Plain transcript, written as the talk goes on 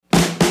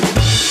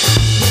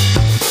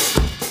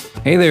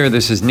Hey there,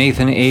 this is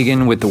Nathan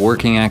Agan with The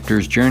Working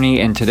Actor's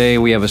Journey, and today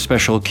we have a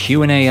special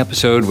Q&A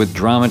episode with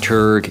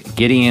dramaturg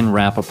Gideon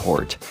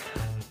Rappaport.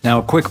 Now,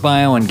 a quick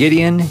bio on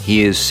Gideon.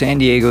 He is San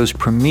Diego's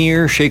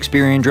premier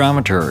Shakespearean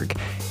dramaturg.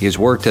 He has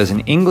worked as an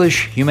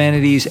English,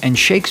 humanities, and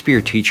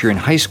Shakespeare teacher in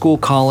high school,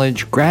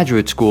 college,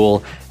 graduate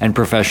school, and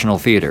professional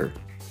theater.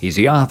 He's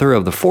the author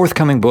of the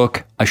forthcoming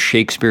book, A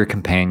Shakespeare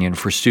Companion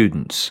for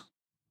Students.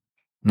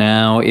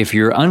 Now, if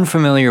you're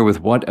unfamiliar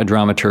with what a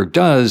dramaturg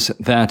does,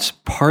 that's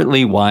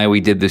partly why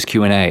we did this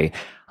Q&A.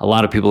 A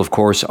lot of people, of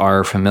course,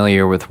 are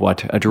familiar with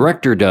what a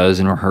director does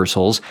in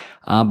rehearsals,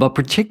 but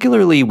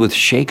particularly with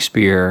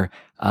Shakespeare,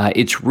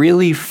 it's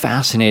really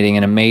fascinating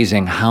and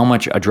amazing how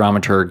much a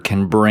dramaturg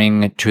can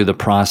bring to the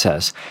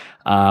process.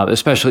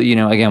 Especially,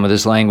 again, with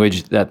this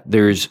language, that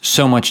there's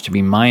so much to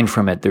be mined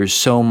from it. There's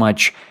so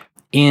much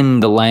in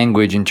the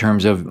language in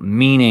terms of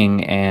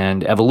meaning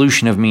and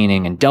evolution of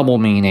meaning and double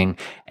meaning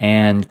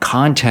and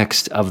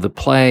context of the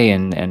play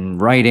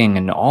and writing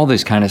and all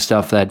this kind of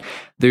stuff that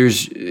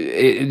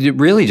it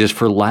really just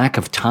for lack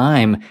of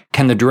time,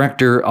 can the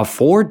director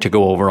afford to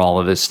go over all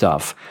of this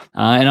stuff?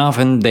 And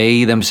often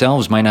they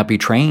themselves might not be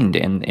trained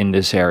in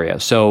this area.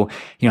 So,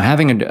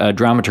 having a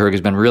dramaturg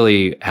has been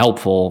really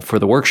helpful for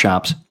the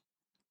workshops.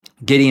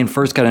 Gideon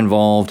first got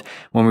involved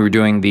when we were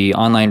doing the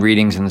online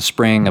readings in the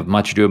spring of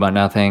Much Ado About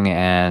Nothing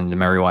and The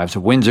Merry Wives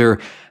of Windsor.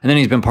 And then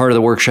he's been part of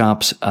the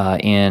workshops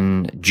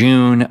in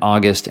June,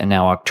 August, and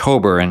now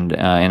October. And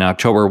in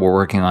October, we're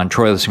working on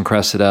Troilus and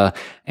Cressida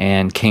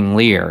and King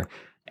Lear.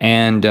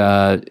 And,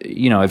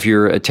 if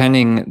you're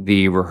attending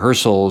the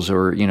rehearsals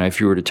or,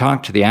 if you were to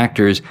talk to the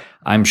actors,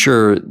 I'm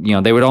sure,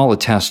 they would all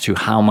attest to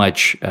how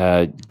much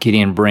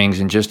Gideon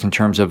brings, and just in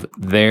terms of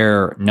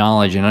their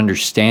knowledge and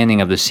understanding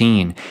of the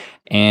scene.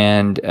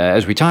 And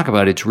as we talk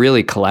about, it's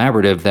really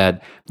collaborative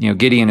that,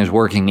 Gideon is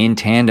working in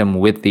tandem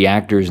with the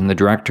actors and the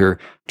director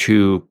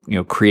to,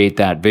 create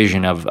that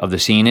vision of the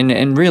scene.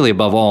 And really,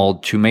 above all,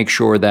 to make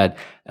sure that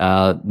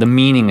the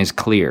meaning is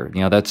clear.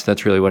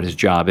 That's really what his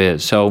job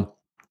is. So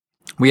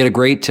we had a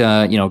great,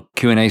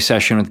 Q&A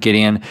session with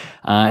Gideon,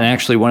 and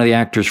actually one of the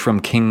actors from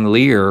King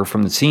Lear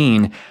from the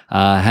scene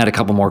had a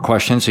couple more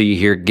questions. So you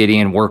hear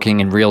Gideon working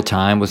in real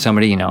time with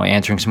somebody,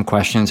 answering some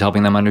questions,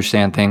 helping them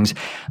understand things,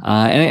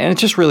 and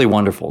it's just really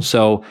wonderful.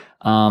 So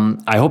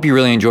I hope you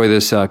really enjoy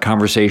this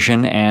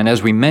conversation. And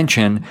as we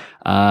mentioned,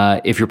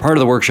 if you're part of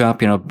the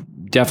workshop,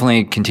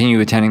 definitely continue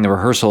attending the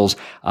rehearsals,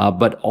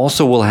 but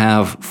also we'll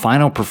have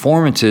final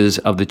performances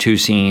of the two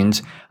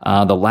scenes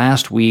the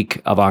last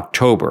week of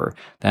October.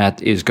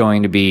 That is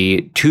going to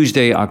be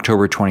Tuesday,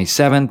 October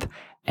 27th,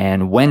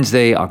 and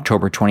Wednesday,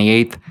 October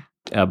 28th,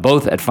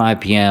 both at 5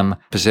 p.m.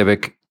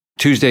 Pacific.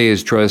 Tuesday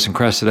is Troilus and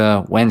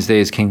Cressida. Wednesday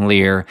is King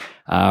Lear.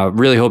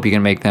 Really hope you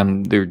can make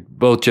them. They're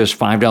both just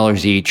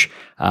 $5 each.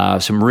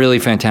 Some really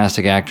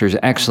fantastic actors,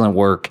 excellent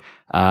work.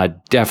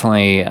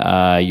 Definitely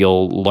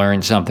you'll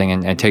learn something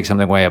and take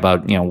something away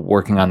about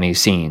working on these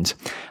scenes.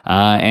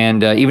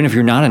 And even if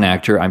you're not an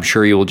actor, I'm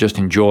sure you will just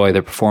enjoy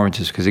the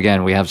performances, because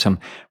again, we have some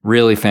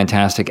really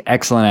fantastic,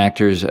 excellent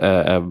actors,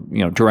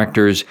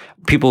 directors,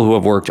 people who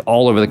have worked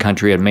all over the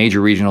country at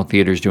major regional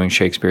theaters doing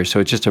Shakespeare.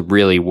 So it's just a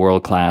really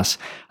world-class,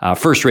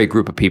 first-rate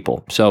group of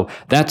people. So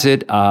that's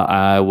it.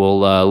 I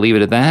will leave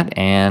it at that,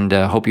 and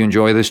hope you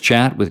enjoy this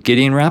chat with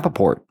Gideon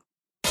Rappaport.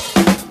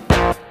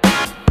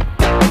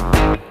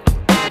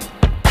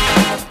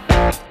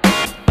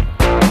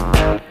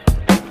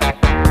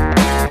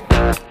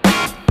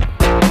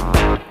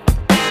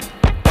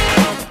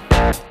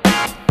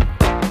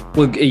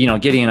 Well,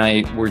 Gideon and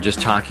I were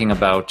just talking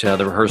about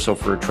the rehearsal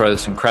for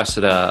Troilus and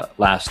Cressida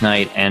last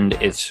night, and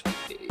it's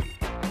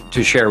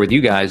to share with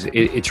you guys.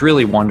 It's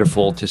really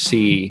wonderful to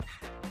see.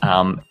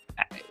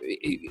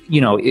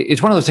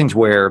 It's one of those things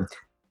where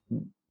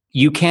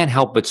you can't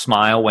help but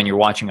smile when you're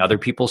watching other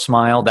people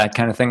smile. That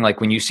kind of thing.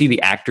 Like when you see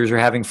the actors are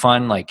having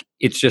fun, like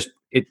it just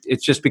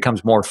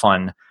becomes more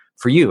fun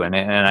for you. And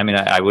I mean,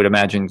 I would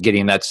imagine,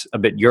 Gideon, that's a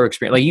bit your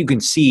experience. Like you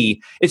can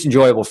see it's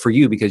enjoyable for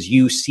you because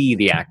you see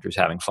the actors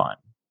having fun.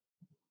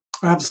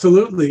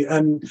 Absolutely.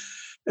 And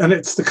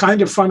it's the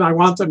kind of fun I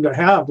want them to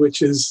have,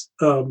 which is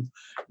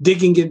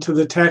digging into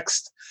the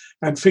text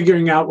and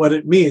figuring out what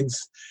it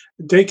means.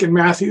 Dakin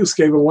Matthews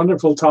gave a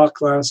wonderful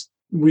talk last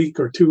week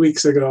or 2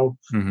 weeks ago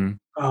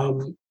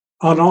on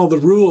all the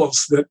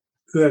rules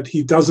that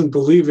he doesn't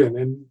believe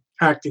in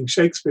acting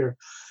Shakespeare.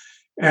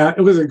 And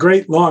it was a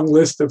great long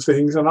list of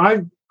things, and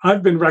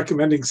I've been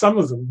recommending some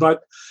of them.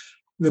 But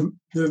the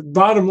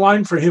bottom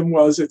line for him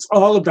was it's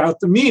all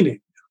about the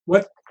meaning.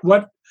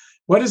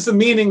 What is the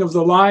meaning of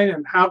the line,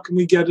 and how can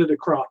we get it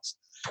across?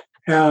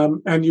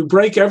 And you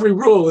break every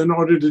rule in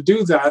order to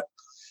do that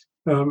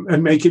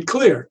and make it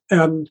clear.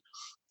 And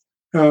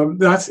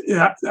that's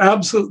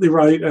absolutely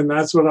right. And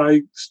that's what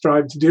I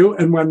strive to do.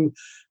 And when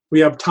we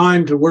have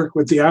time to work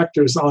with the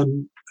actors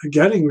on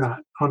getting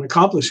that, on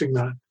accomplishing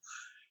that,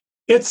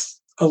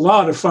 it's a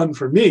lot of fun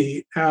for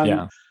me.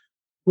 And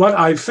what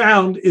I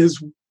found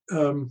is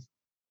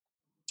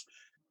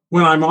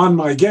when I'm on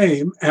my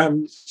game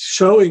and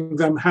showing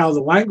them how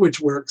the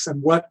language works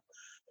and what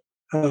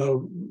uh,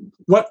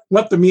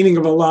 what the meaning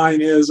of a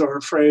line is, or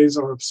a phrase,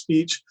 or a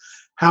speech,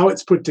 how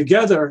it's put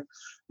together,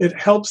 it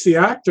helps the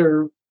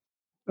actor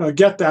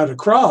get that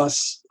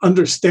across,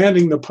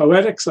 understanding the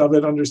poetics of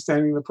it,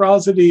 understanding the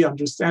prosody,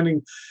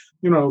 understanding,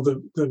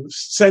 the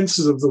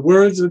senses of the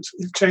words that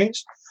have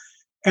changed,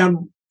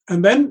 and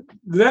then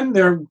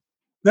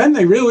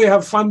they really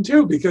have fun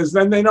too, because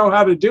then they know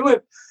how to do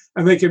it,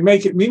 and they can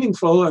make it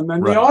meaningful, and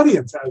then the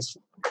audience has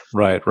fun.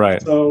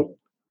 Right. So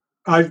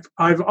I've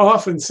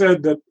often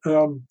said that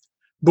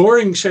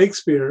boring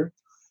Shakespeare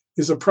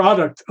is a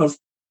product of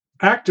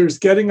actors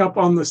getting up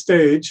on the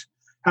stage,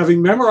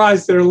 having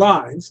memorized their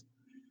lines,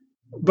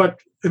 but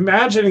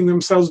imagining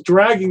themselves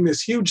dragging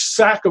this huge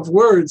sack of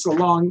words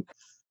along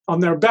on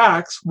their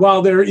backs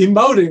while they're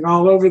emoting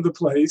all over the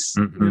place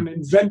and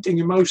inventing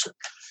emotion.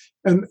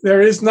 And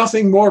there is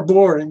nothing more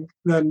boring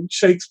than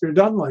Shakespeare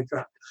done like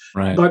that.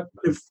 Right. But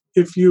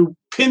if you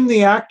pin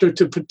the actor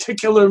to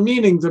particular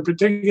meaning, the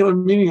particular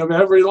meaning of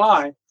every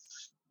line,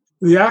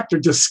 the actor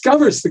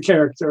discovers the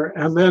character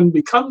and then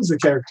becomes the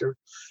character.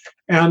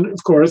 And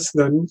of course,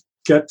 then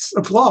gets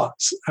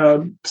applause.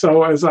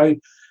 So as I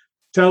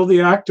tell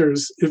the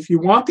actors, if you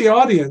want the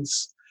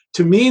audience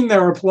to mean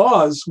their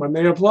applause when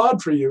they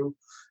applaud for you,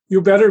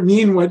 you better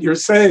mean what you're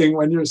saying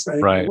when you're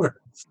saying the words.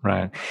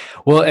 Right.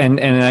 Well, and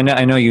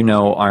I know you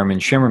know Armin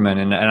Shimmerman,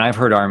 and I've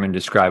heard Armin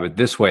describe it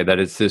this way, that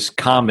it's this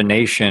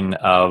combination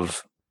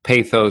of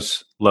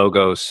pathos,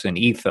 logos, and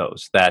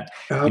ethos that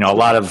a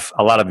lot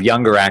of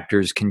younger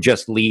actors can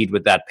just lead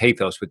with that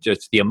pathos, with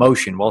just the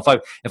emotion. Well,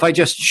 if I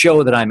just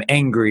show that I'm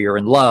angry or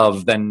in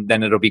love, then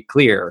it'll be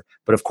clear.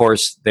 But of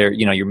course,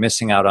 you're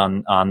missing out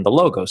on the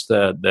logos,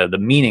 the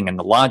meaning and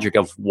the logic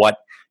of what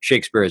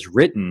Shakespeare has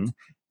written.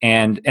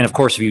 And of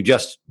course, if you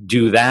just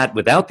do that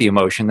without the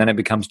emotion, then it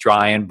becomes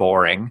dry and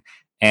boring.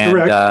 And,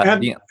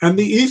 correct. And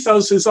the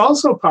ethos is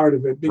also part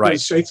of it,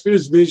 because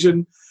Shakespeare's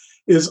vision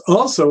is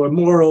also a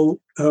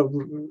moral,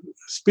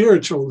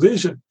 spiritual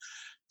vision.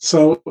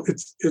 So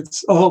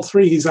it's all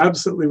three. He's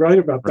absolutely right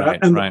about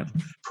that. The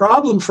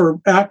problem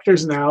for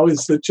actors now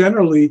is that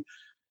generally,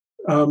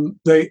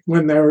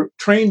 when they're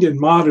trained in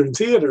modern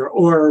theater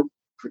or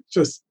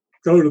just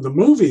go to the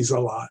movies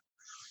a lot,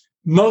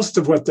 most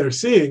of what they're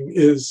seeing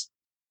is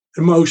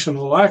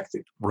emotional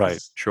acting.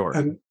 Right. Sure.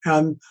 And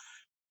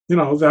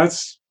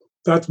that's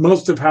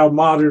most of how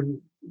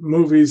modern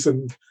movies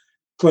and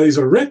plays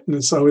are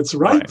written. So it's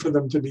right for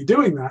them to be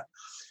doing that.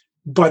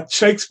 But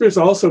Shakespeare's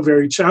also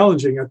very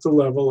challenging at the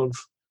level of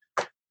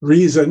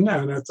reason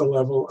and at the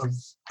level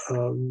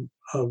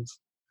of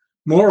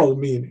moral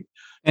meaning.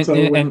 So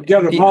when you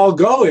get them all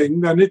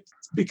going, then it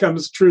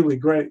becomes truly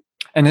great.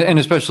 And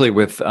especially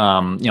with film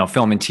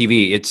and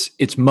TV,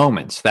 it's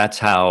moments. That's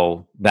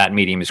how that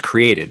medium is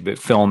created, but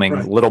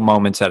filming little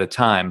moments at a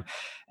time.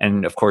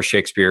 And of course,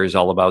 Shakespeare is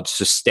all about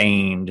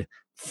sustained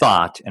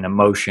thought and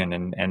emotion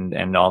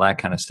and all that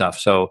kind of stuff.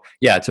 So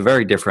yeah, it's a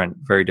very different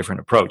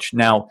approach.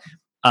 Now,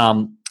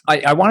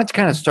 I wanted to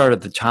kind of start at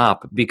the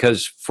top,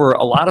 because for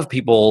a lot of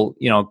people,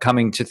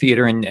 coming to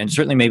theater and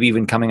certainly maybe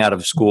even coming out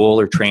of school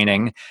or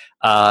training,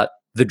 the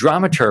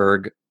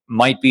dramaturg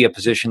might be a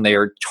position they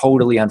are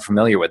totally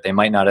unfamiliar with. They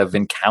might not have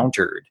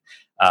encountered,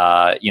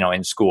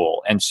 in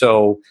school. And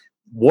so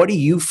what do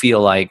you feel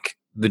like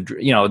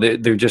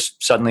they're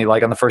just suddenly,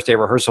 like, on the first day of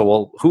rehearsal,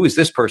 well, who is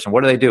this person?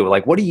 What do they do?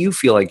 Like, what do you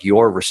feel like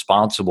you're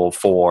responsible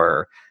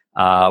for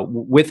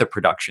with a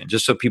production,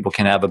 just so people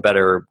can have a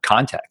better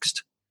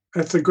context?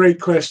 That's a great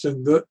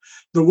question.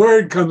 The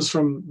word comes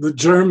from the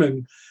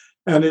German,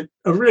 and it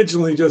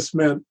originally just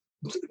meant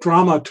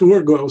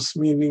dramaturgos,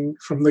 meaning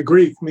from the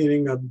Greek,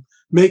 meaning a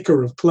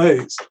maker of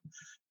plays.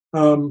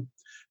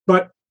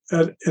 But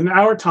in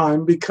our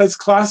time, because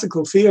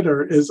classical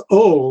theater is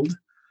old,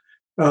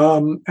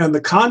 and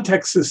the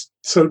context is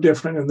so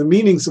different and the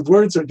meanings of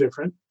words are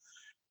different,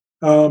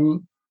 a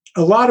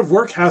lot of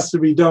work has to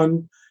be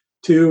done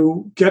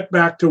to get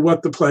back to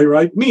what the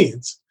playwright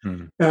means.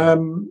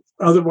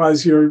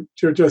 Otherwise, you're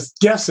just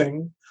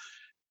guessing.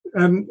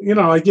 And,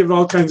 I give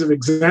all kinds of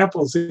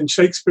examples. In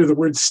Shakespeare, the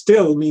word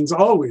still means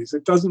always.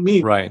 It doesn't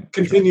mean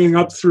continuing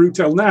up through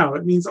till now.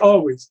 It means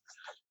always.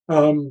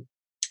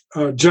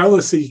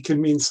 Jealousy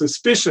can mean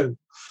suspicion.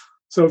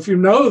 So if you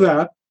know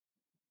that,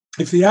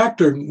 if the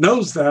actor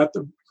knows that,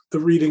 the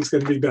reading's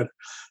going to be better.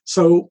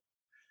 So,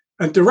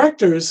 and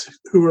directors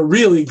who are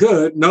really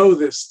good know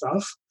this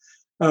stuff.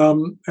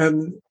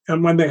 And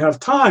when they have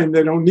time,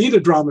 they don't need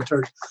a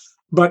dramaturg.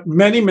 But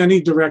many,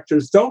 many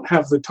directors don't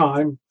have the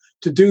time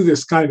to do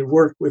this kind of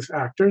work with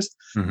actors.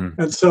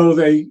 And so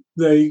they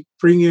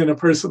bring in a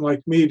person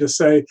like me to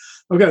say,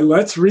 okay,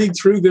 let's read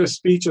through this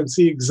speech and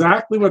see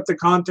exactly what the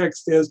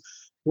context is.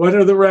 What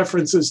are the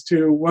references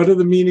to? What are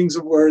the meanings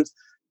of words?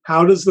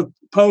 How does the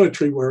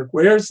poetry work?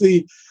 Where's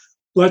the,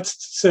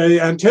 let's say,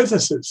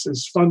 antithesis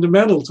is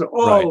fundamental to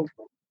all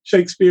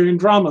Shakespearean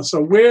drama.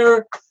 So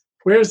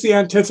where's the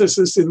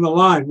antithesis in the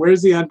line?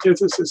 Where's the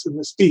antithesis in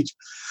the speech?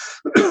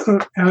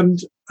 And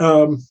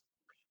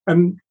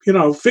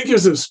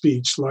figures of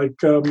speech like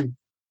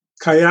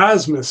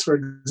chiasmus, for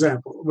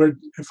example, where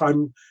if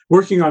I'm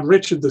working on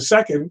Richard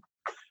II,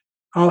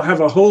 I'll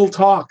have a whole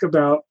talk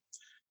about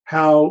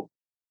how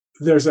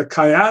there's a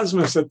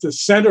chiasmus at the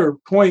center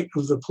point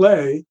of the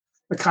play.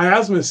 A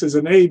chiasmus is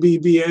an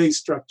ABBA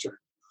structure,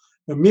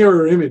 a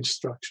mirror image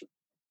structure.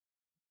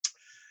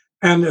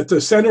 And at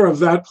the center of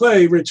that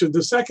play, Richard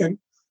II,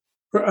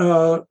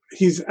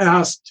 he's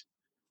asked,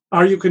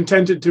 "Are you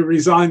contented to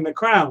resign the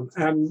crown?"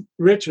 And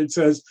Richard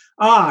says,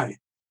 "I,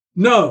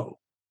 no,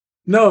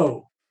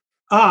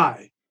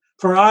 I,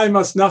 for I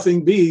must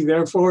nothing be,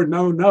 therefore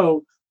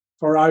no,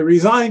 for I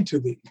resign to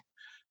thee."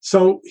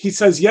 So he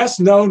says yes,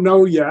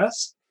 no,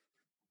 yes,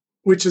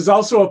 which is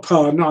also a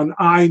pun on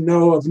I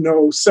know of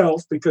no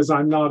self because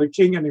I'm not a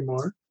king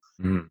anymore.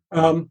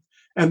 Mm.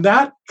 And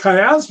that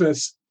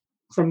chiasmus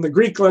from the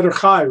Greek letter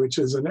chi, which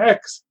is an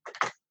X,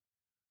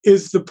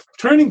 is the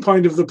turning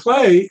point of the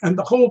play, and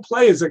the whole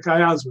play is a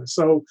chiasmus.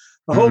 So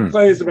the whole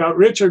play is about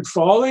Richard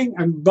falling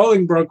and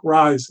Bolingbroke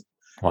rising.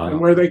 Wow. And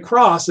where they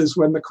cross is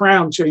when the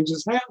crown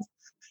changes hands,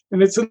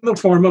 and it's in the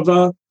form of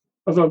a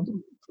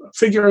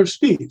figure of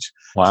speech.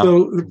 Wow.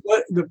 So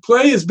the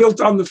play is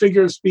built on the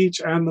figure of speech,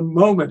 and the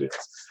moment is.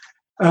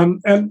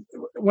 And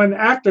when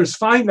actors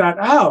find that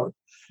out,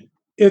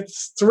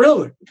 it's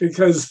thrilling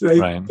because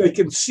they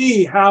can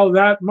see how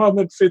that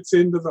moment fits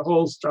into the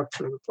whole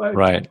structure of the play.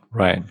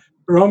 Right.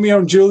 Romeo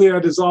and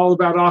Juliet is all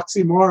about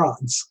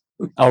oxymorons.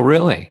 Oh,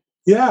 really?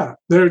 Yeah.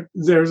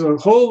 There's a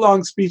whole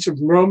long speech of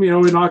Romeo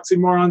in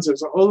oxymorons.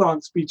 There's a whole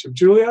long speech of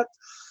Juliet.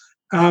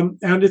 And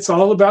it's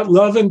all about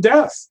love and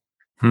death.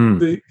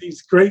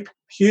 These great,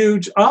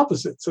 huge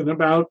opposites, and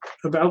about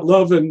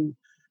love and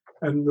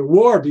the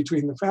war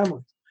between the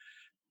families.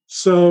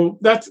 So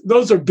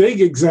those are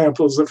big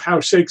examples of how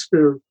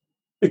Shakespeare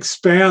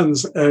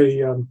expands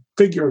a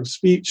figure of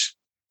speech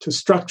to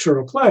structure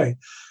a play.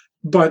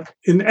 But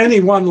in any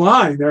one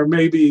line, there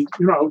may be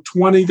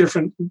 20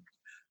 different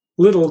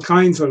little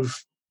kinds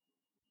of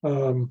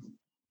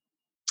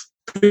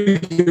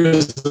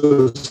figures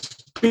of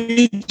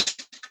speech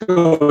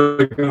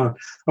going on.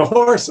 A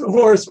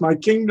horse, my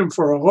kingdom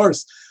for a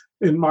horse.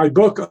 In my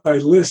book, I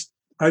list,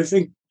 I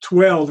think,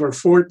 12 or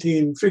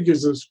 14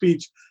 figures of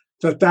speech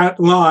that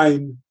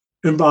line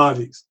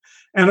embodies.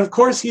 And of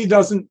course, he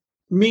doesn't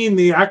mean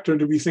the actor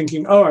to be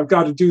thinking, "Oh, I've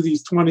got to do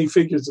these 20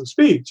 figures of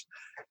speech."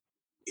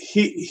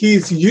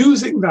 He's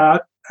using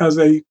that as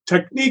a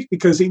technique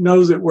because he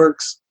knows it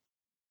works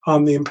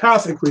on the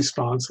empathic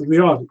response of the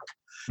audience.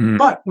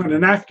 But when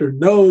an actor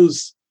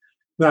knows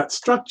that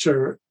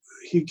structure,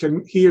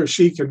 he or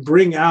she can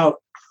bring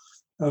out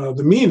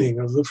the meaning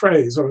of the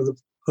phrase or the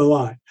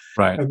line.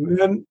 Right.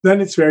 And then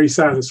it's very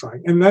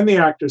satisfying. And then the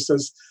actor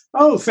says,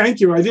 "Oh, thank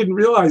you. I didn't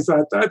realize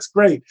that. That's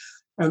great."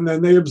 And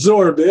then they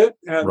absorb it,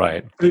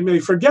 and they may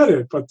forget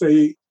it, but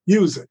they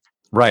use it.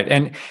 Right.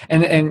 And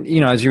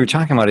as you were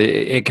talking about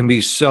it can be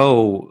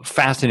so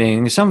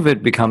fascinating. Some of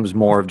it becomes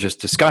more of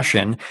just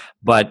discussion,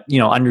 but,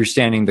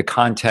 understanding the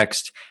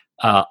context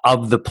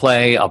of the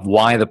play, of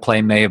why the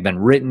play may have been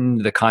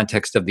written, the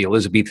context of the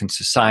Elizabethan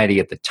society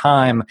at the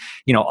time,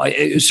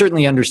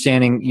 certainly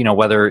understanding,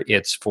 whether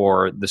it's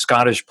for the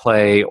Scottish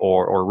play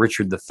or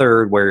Richard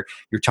III, where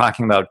you're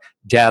talking about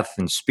death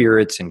and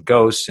spirits and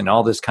ghosts and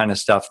all this kind of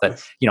stuff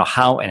that,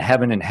 how and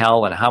heaven and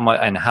hell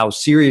and how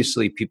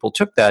seriously people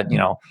took that,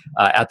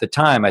 at the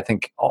time. I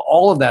think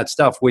all of that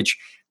stuff, which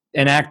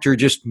an actor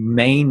just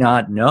may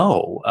not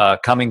know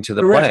coming to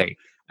the play.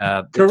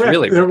 Correct. It's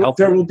really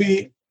helpful.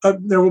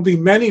 There will be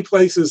many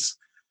places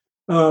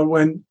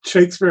when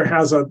Shakespeare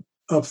has a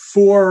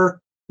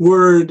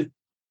 4-word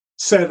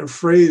set of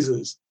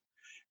phrases,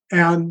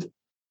 and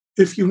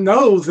if you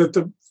know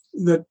that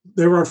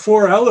there are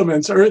 4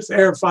 elements: earth,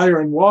 air, fire,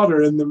 and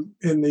water in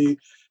the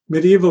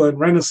medieval and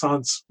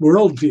Renaissance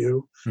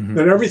worldview,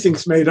 that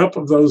everything's made up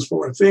of those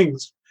 4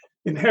 things,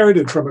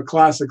 inherited from a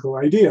classical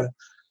idea.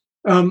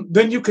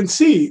 Then you can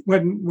see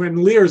when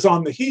Lear's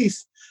on the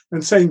heath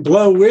and saying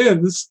 "blow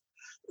winds"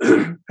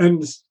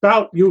 and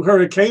 "spout you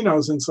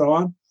hurricanos" and so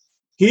on,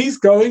 he's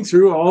going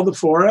through all the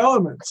 4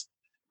 elements,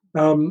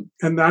 and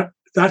that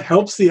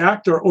helps the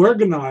actor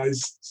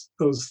organize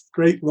those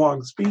great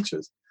long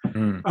speeches.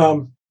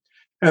 I'll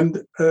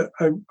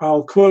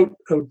quote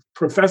a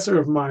professor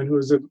of mine who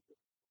is a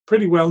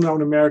pretty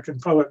well-known American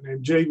poet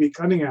named J.B.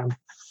 Cunningham.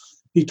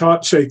 He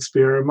taught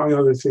Shakespeare, among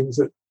other things,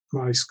 at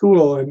my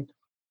school, and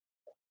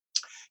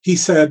he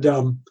said,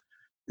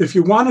 if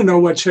you want to know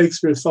what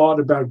Shakespeare thought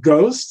about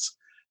ghosts,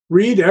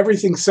 read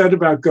everything said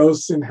about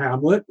ghosts in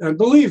Hamlet and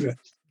believe it.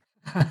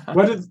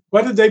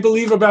 What did they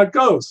believe about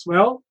ghosts?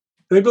 Well,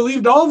 they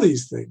believed all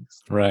these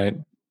things. Right.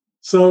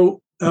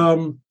 So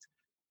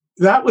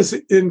that was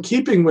in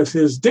keeping with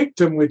his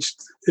dictum, which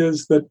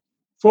is that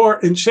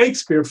in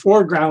Shakespeare,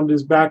 foreground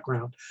is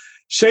background.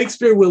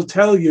 Shakespeare will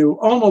tell you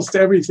almost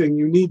everything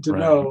you need to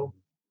know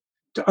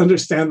to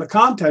understand the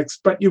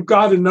context, but you've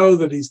got to know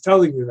that he's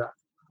telling you that.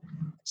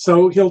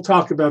 So he'll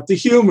talk about the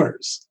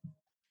humors.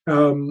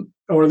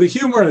 Or the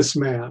humorous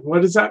man.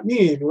 What does that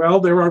mean? Well,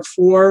 there are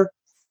 4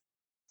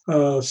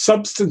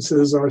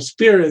 substances or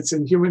spirits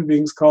in human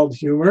beings called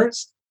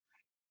humors.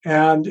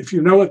 And if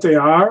you know what they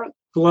are,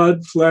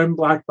 blood, phlegm,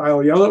 black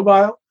bile, yellow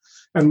bile,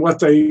 and what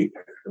they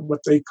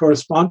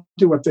correspond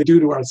to, what they do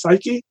to our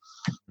psyche,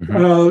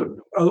 a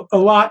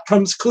lot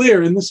comes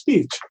clear in the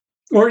speech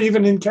or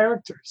even in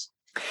characters.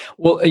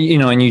 Well,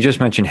 and you just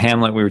mentioned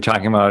Hamlet. We were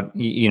talking about,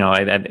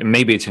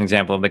 maybe it's an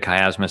example of the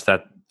chiasmus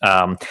that,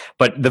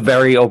 but the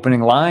very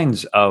opening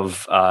lines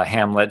of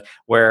Hamlet,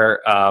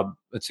 where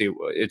let's see,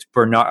 it's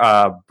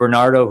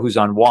Bernardo who's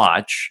on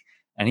watch,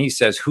 and he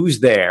says, "Who's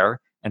there?"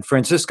 And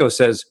Francisco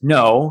says,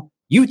 "No,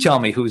 you tell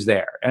me who's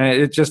there." And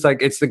it's just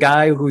like, it's the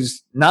guy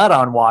who's not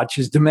on watch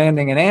is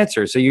demanding an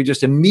answer. So you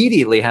just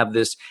immediately have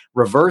this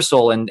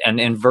reversal and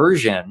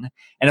inversion.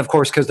 And of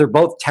course, because they're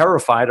both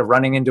terrified of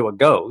running into a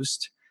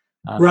ghost.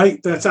 Right.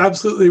 That's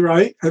absolutely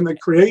right. And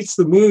it creates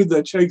the mood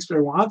that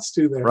Shakespeare wants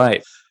to there.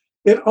 Right.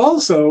 It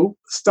also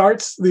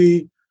starts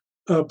the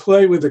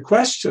play with a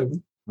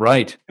question.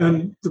 Right.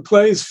 And the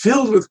play is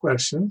filled with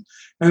questions.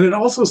 And it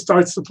also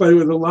starts the play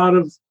with a lot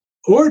of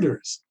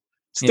orders.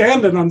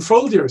 Stand and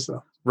unfold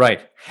yourself.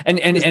 Right. And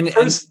at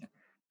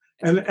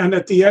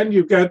the end,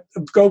 you get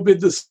go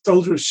bid the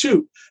soldiers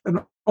shoot.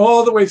 And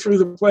all the way through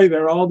the play,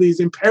 there are all these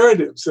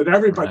imperatives that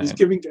everybody's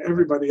giving to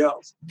everybody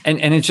else. And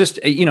it's just,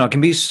 it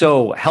can be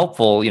so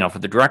helpful, for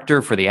the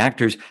director, for the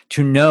actors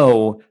to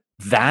know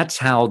that's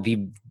how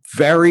the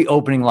very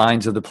opening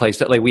lines of the play,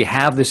 that like we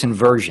have this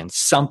inversion,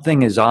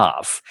 something is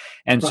off.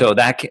 And so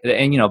that,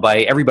 and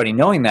by everybody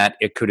knowing that,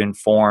 it could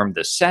inform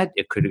the set,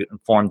 it could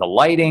inform the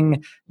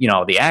lighting,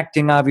 the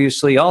acting,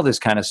 obviously, all this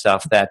kind of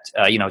stuff that,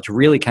 to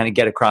really kind of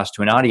get across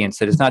to an audience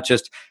that it's not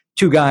just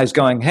two guys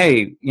going,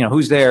 "Hey,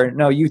 who's there?"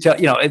 No, you tell,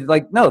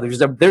 no,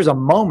 there's a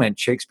moment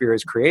Shakespeare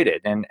has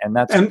created. And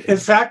that's, and in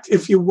fact,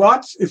 if you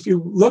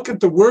look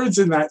at the words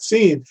in that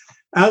scene,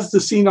 as the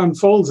scene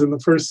unfolds in the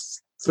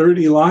first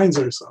 30 lines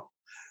or so,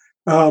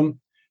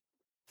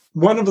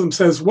 one of them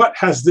says, "What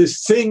has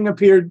this thing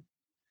appeared?"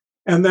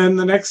 And then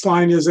the next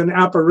line is an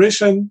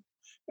apparition.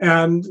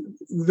 And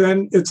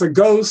then it's a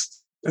ghost.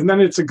 And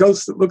then it's a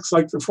ghost that looks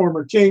like the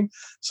former king.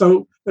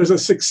 So there's a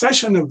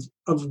succession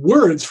of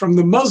words from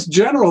the most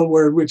general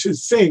word, which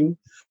is thing,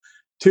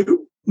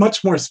 to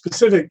much more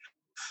specific,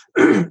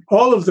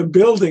 all of them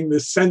building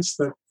this sense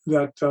that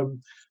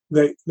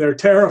they're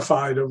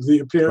terrified of the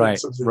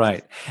appearance of this.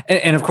 Right.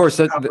 And of course,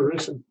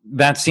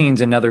 that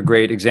scene's another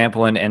great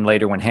example, and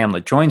later when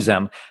Hamlet joins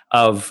them,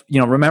 of,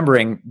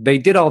 remembering they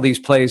did all these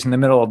plays in the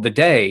middle of the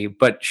day,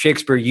 but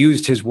Shakespeare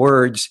used his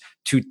words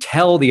to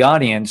tell the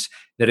audience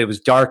that it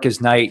was dark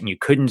as night and you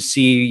couldn't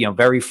see,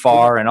 very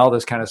far and all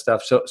this kind of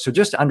stuff. So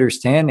just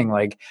understanding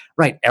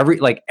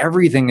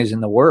everything is in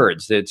the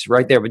words. It's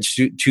right there. But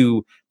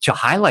to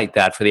highlight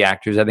that for the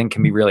actors, I think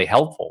can be really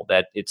helpful,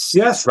 that it's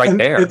right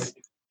there.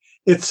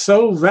 It's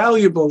so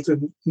valuable to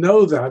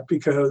know that,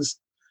 because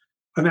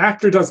an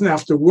actor doesn't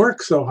have to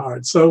work so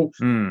hard. So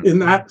in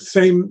that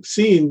same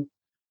scene,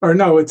 or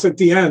no, it's at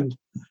the end,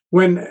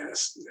 when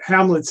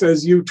Hamlet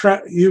says, you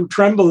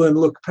tremble and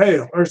look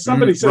pale, or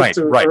somebody says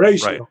to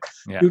Horatio,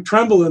 "You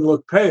tremble and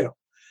look pale."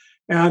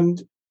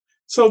 And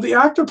so the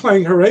actor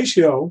playing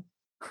Horatio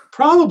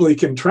probably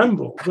can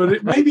tremble, but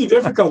it may be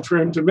difficult for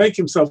him to make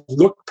himself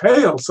look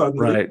pale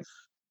suddenly. Right.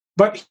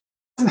 But he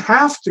doesn't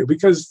have to,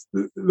 because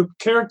the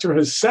character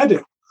has said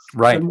it.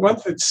 Right. And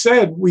once it's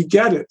said, we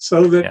get it.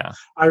 So that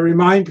I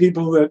remind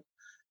people that,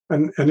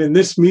 and in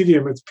this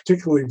medium, it's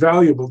particularly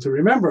valuable to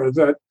remember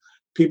that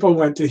people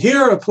went to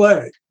hear a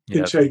play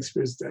in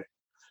Shakespeare's day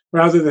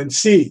rather than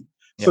see.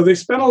 Yep. So they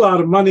spent a lot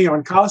of money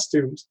on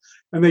costumes,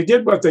 and they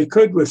did what they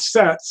could with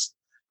sets.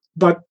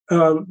 But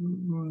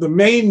the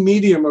main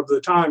medium of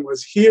the time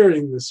was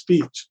hearing the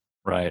speech.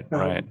 Right.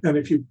 And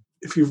if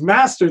you've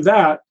mastered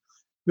that,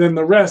 then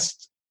the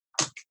rest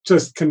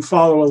just can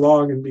follow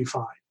along and be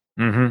fine.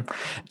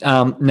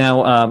 Mm-hmm.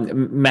 Now,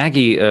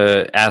 Maggie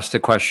asked a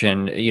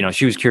question.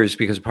 She was curious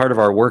because part of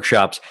our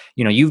workshops,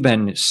 you've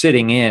been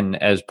sitting in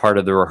as part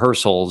of the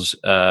rehearsals,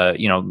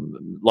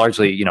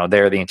 largely,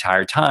 there the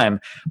entire time.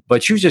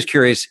 But she was just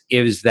curious: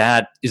 is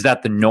that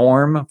the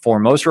norm for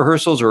most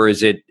rehearsals, or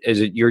is it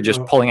you're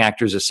just pulling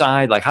actors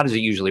aside? Like, how does it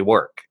usually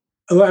work?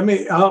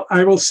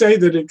 I will say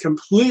that it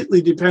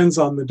completely depends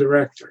on the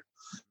director.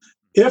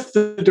 If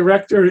the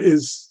director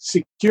is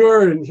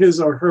secure in his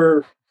or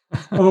her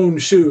own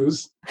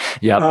shoes,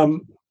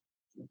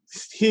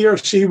 he or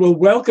she will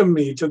welcome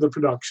me to the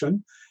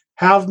production,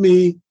 have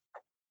me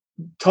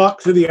talk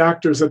to the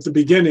actors at the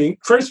beginning.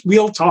 First,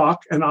 we'll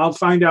talk, and I'll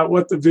find out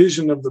what the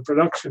vision of the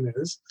production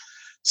is,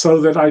 so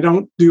that I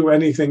don't do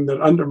anything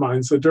that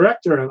undermines the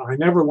director, and I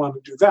never want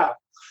to do that.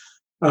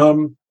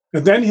 And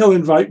then he'll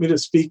invite me to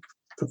speak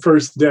the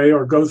first day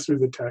or go through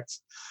the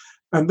text.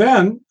 And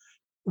then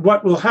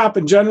what will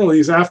happen generally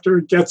is, after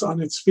it gets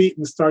on its feet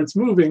and starts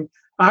moving,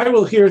 I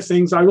will hear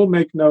things, I will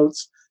make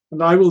notes,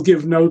 and I will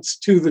give notes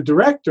to the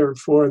director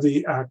for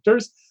the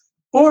actors.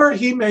 Or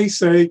he may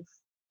say,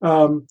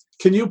 can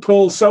you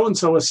pull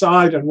so-and-so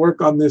aside and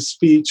work on this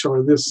speech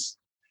or this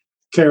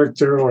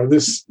character or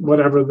this,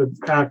 whatever the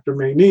actor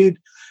may need,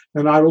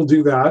 and I will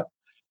do that.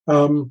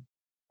 And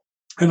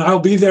I'll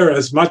be there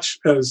as much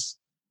as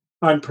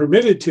I'm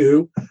permitted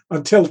to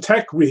until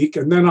Tech Week,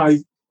 and then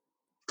I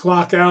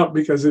clock out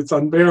because it's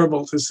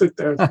unbearable to sit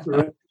there through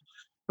it.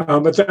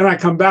 But then I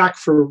come back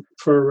for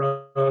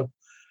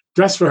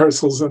dress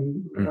rehearsals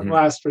and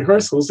last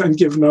rehearsals and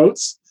give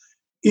notes,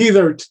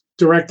 either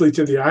directly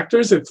to the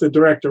actors if the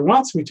director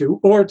wants me to,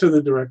 or to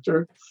the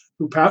director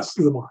who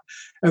passes them on.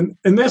 And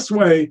in this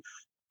way,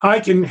 I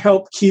can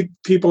help keep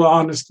people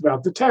honest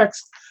about the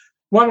text.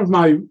 One of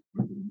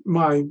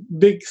my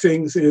big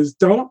things is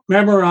don't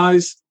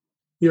memorize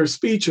your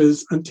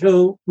speeches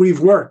until we've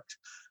worked,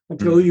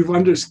 until you've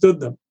understood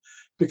them,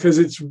 because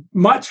it's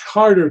much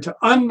harder to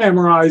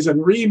unmemorize and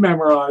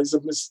rememorize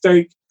a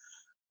mistake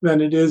than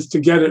it is to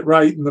get it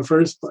right in the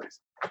first place.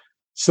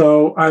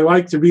 So I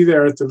like to be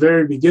there at the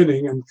very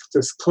beginning and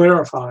just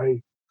clarify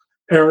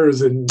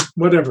errors in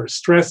whatever,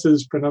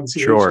 stresses,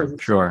 pronunciation.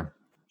 Sure.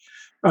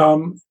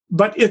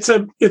 But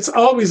it's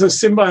always a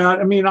symbiotic.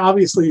 I mean,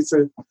 obviously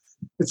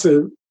it's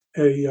a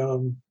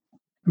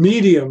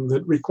medium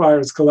that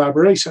requires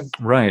collaboration.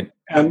 Right.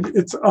 And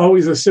it's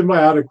always a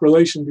symbiotic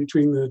relation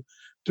between the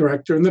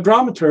director and the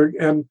dramaturg.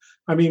 And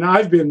I mean,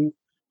 I've been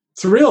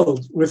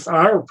thrilled with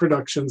our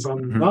productions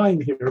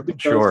online here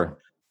because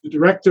the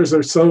directors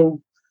are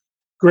so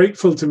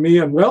grateful to me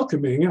and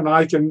welcoming, and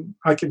I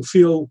can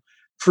feel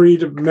free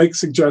to make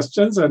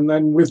suggestions and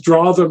then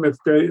withdraw them if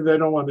they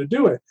don't want to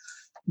do it.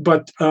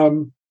 But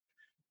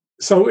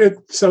so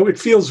it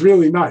feels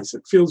really nice.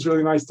 It feels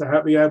really nice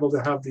to be able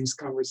to have these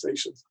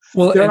conversations.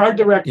 Well, there are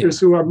directors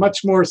who are much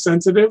more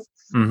sensitive,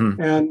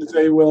 and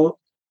they will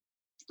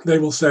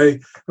say,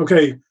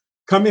 "Okay,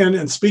 come in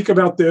and speak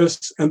about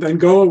this, and then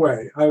go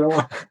away. I don't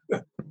want."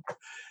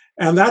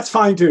 And that's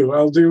fine too.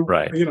 I'll do.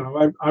 Right.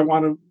 I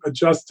want to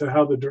adjust to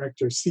how the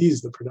director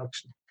sees the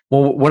production.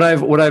 Well, what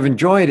I've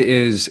enjoyed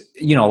is,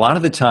 a lot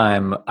of the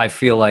time I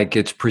feel like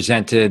it's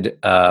presented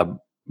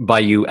by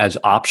you as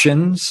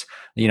options.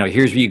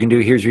 Here's what you can do.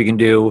 Here's what you can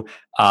do.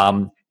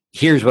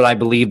 Here's what I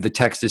believe the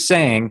text is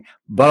saying.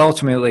 But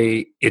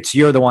ultimately,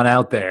 you're the one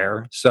out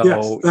there. So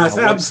yes, that's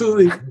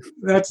absolutely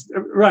that's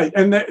right.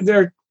 And there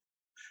are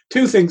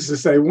two things to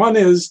say. One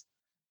is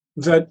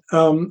that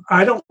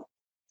I don't,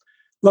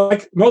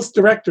 like most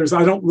directors,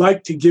 I don't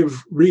like to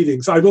give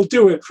readings. I will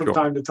do it from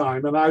time to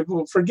time, and I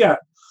will forget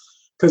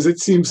because it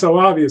seems so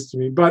obvious to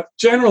me. But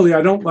generally,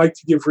 I don't like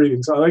to give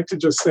readings. I like to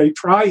just say,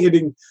 try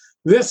hitting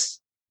this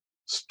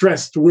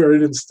stressed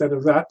word instead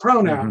of that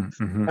pronoun,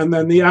 and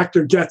then the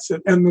actor gets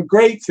it. And the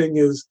great thing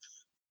is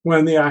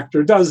when the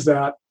actor does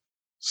that,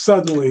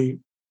 suddenly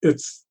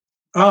it's,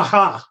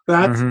 aha,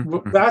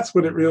 that's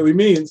what it really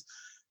means.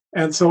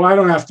 And so I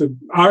don't have to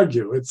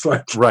argue. It's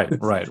like right.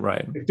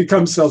 It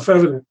becomes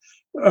self-evident.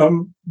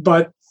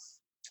 But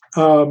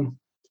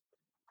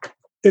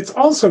it's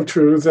also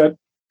true that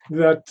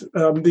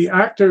the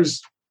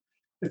actors,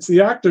 it's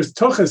the actor's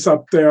tuchus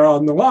up there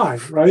on the line,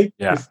 right?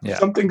 If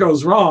something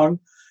goes wrong,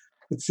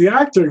 it's the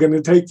actor going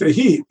to take the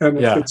heat, and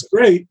if it's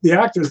great, the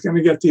actor's going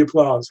to get the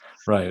applause.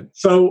 Right.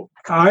 So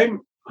I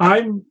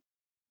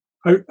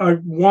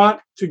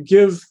want to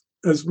give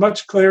as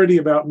much clarity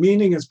about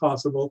meaning as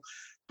possible,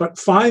 but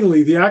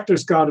finally, the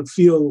actor's got to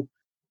feel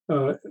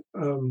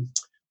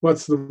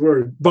what's the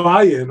word?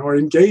 Buy-in or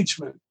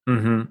engagement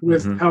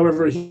with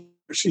however he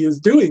or she is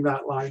doing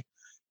that line,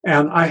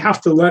 and I have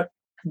to let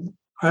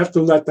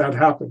that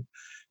happen.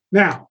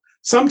 Now,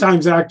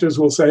 sometimes actors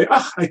will say,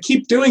 I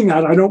keep doing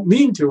that. I don't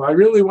mean to. I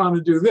really want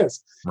to do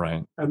this.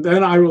 Right. And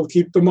then I will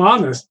keep them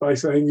honest by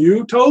saying,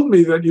 you told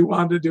me that you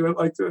wanted to do it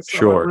like this.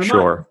 So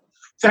sure.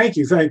 Thank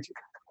you.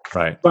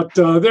 Right. But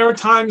there are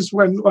times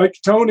when, like,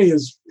 Tony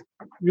is,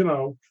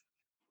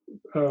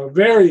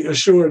 very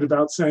assured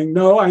about saying,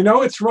 no, I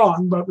know it's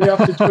wrong, but we have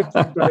to do it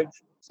that way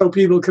so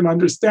people can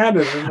understand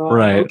it. And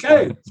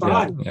okay,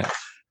 fine. Yeah.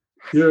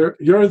 You're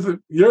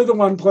the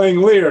one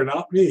playing Lear,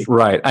 not me.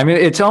 Right. I mean,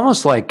 it's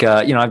almost like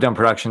I've done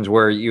productions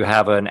where you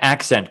have an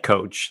accent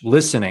coach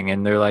listening,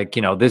 and they're like,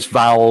 this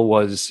vowel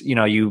was,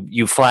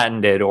 you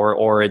flattened it,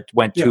 or it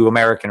went too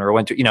American, or it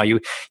went to,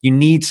 you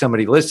need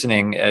somebody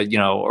listening,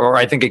 or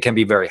I think it can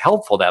be very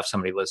helpful to have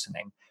somebody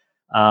listening.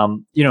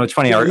 It's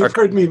funny. You've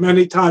heard me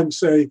many times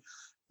say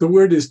the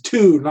word is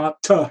to,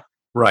 not to.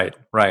 Right.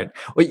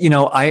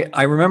 Well,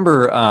 I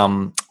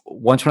remember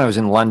once when I was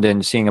in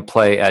London seeing a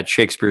play at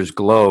Shakespeare's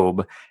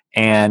Globe,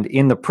 and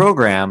in the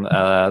program,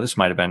 this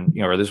might have been,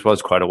 or this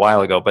was quite a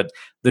while ago, but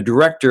the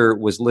director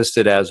was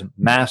listed as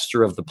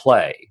master of the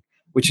play,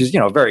 which is,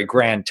 a very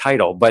grand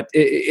title, but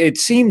it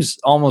seems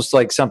almost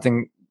like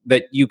something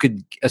that you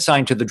could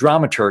assign to the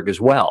dramaturg as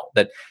well,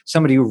 that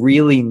somebody who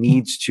really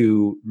needs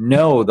to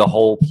know the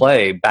whole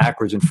play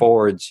backwards and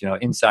forwards,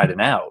 inside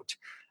and out.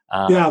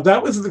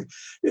 That was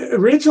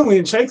originally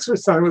in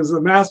Shakespeare's time, it was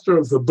the master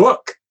of the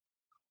book.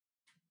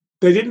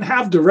 They didn't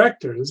have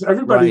directors.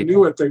 Everybody knew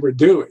what they were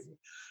doing,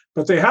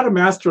 but they had a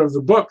master of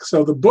the book.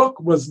 So the book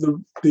was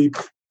the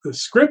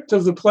script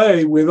of the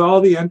play with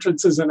all the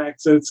entrances and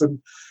exits,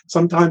 and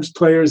sometimes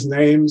players'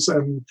 names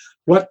and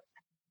what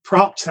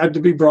props had to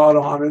be brought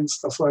on and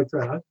stuff like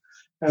that.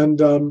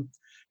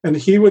 And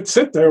he would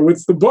sit there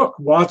with the book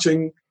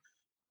watching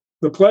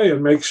the play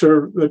and make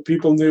sure that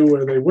people knew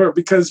where they were,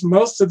 because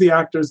most of the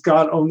actors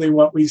got only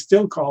what we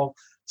still call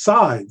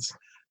sides,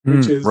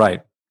 which is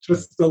right.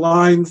 just the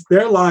lines,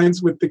 their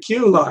lines with the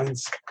cue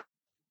lines,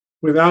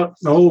 without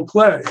the whole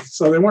play.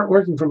 So they weren't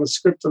working from a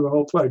script of the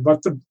whole play,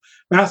 but the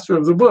master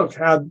of the book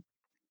had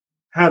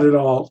it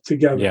all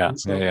together. Yeah,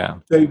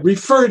 so they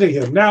refer to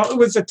him. Now, it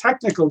was a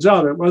technical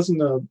job. It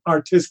wasn't an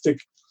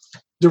artistic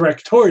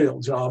directorial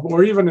job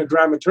or even a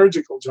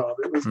dramaturgical job.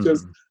 It was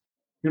just,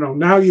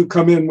 now you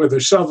come in with a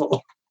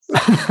shovel.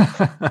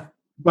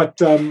 But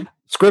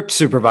script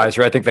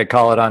supervisor, I think they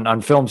call it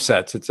on film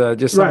sets. It's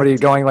just somebody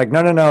going like,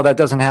 no, that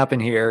doesn't happen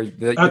here.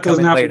 That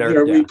doesn't happen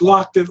here. Yeah. We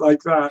blocked it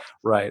like that.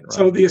 Right.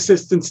 So the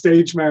assistant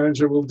stage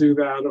manager will do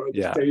that, or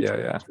the stage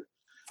manager.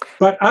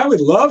 But I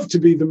would love to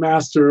be the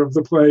master of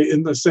the play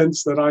in the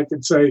sense that I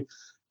could say,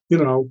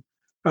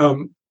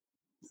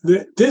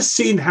 this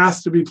scene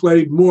has to be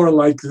played more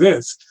like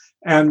this,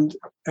 and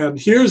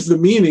here's the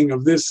meaning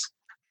of this,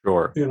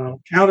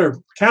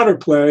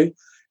 counterplay,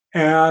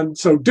 and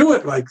so do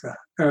it like that,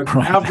 and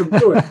have them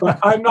do it. But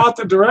I'm not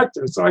the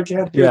director, so I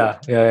can't do it.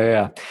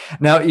 Yeah.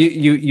 Now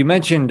you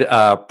mentioned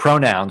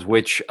pronouns,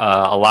 which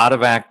a lot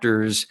of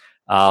actors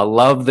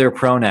love their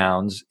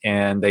pronouns,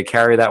 and they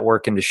carry that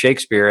work into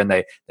Shakespeare, and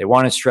they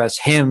want to stress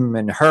him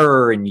and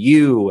her and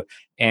you.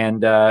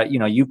 And,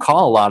 you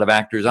call a lot of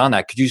actors on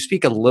that. Could you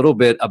speak a little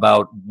bit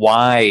about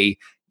why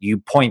you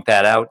point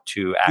that out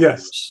to actors?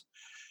 Yes.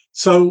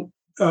 So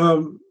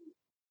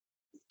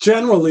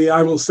generally,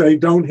 I will say,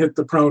 don't hit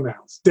the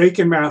pronouns.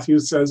 Dakin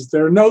Matthews says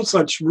there are no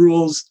such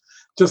rules,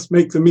 just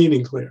make the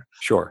meaning clear.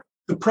 Sure.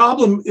 The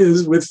problem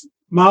is with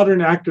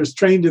modern actors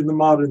trained in the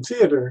modern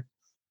theater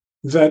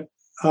that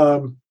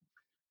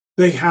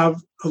they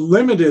have a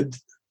limited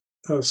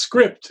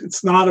script.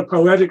 It's not a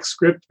poetic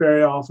script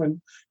very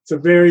often. It's a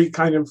very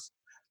kind of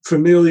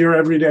familiar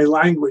everyday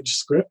language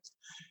script,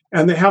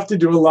 and they have to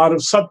do a lot of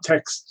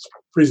subtext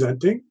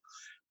presenting.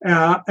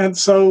 And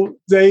so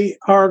they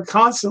are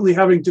constantly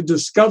having to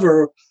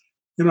discover,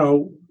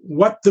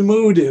 what the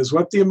mood is,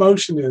 what the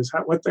emotion is,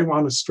 what they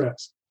want to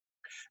stress.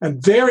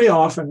 And very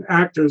often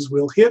actors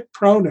will hit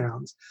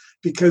pronouns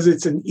because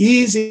it's an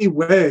easy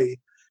way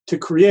to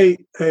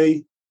create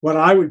what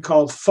I would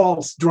call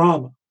false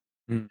drama.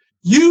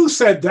 You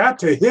said that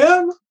to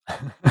him?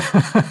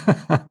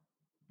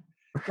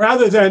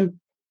 Rather than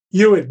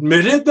you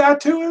admitted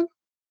that to him?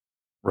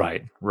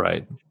 Right.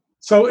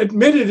 So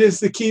admitted is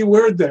the key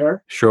word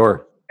there.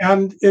 Sure.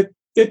 And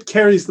it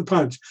carries the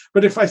punch.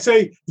 But if I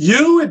say,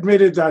 you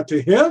admitted that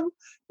to him,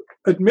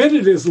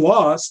 admitted is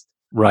lost.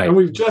 Right. And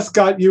we've just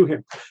got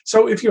him.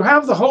 So if you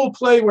have the whole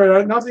play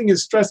where nothing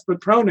is stressed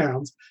but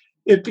pronouns,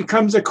 it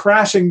becomes a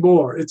crashing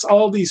bore. It's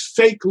all these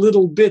fake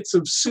little bits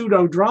of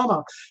pseudo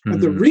drama.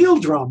 And the real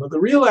drama, the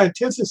real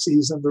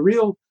antitheses, and the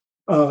real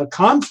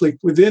conflict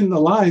within the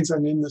lines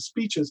and in the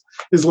speeches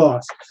is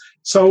lost.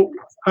 So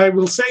I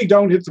will say,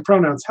 don't hit the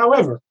pronouns.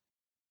 However,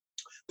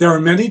 there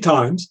are many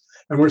times,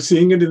 and we're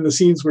seeing it in the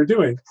scenes we're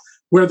doing,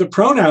 where the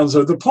pronouns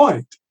are the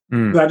point.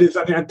 That is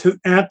an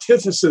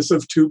antithesis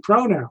of two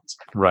pronouns.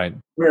 Right.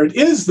 Where it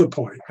is the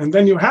point, and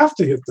then you have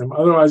to hit them,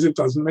 otherwise it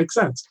doesn't make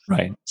sense.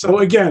 Right. So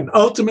again,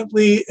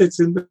 ultimately, it's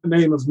in the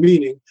name of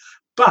meaning.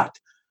 But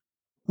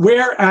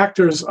where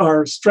actors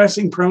are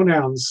stressing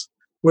pronouns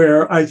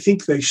where I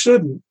think they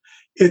shouldn't,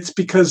 it's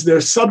because they're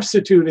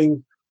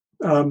substituting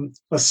a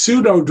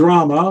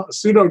pseudo-drama, a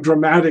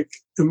pseudo-dramatic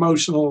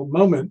emotional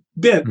moment,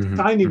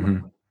 tiny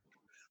moment,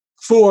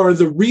 for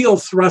the real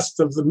thrust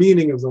of the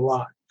meaning of the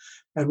line.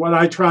 And what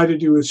I try to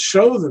do is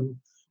show them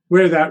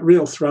where that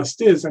real thrust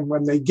is. And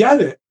when they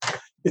get it,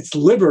 it's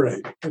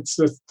liberating.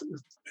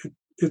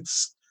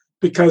 It's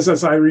because,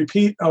 as I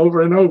repeat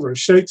over and over,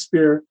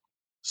 Shakespeare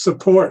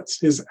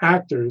supports his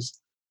actors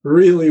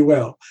really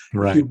well.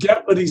 Right. If you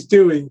get what he's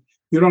doing,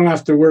 you don't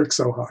have to work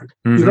so hard.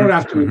 You don't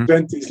have to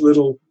invent these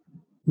little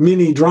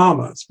mini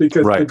dramas,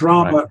 because the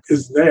drama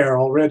is there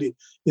already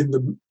in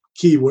the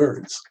key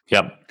words.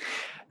 Yep.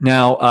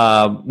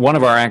 Now, one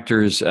of our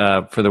actors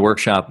for the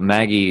workshop,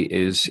 Maggie,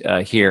 is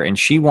here, and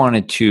she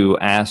wanted to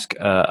ask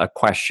a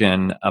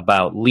question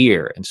about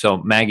Lear. And so,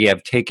 Maggie,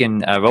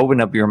 I've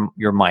opened up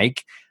your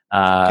mic.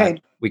 Okay.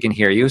 We can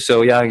hear you.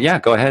 So, yeah,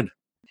 go ahead.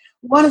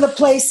 One of the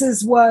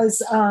places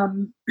was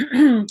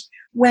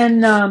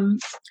when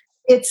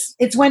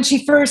it's when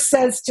she first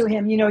says to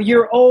him,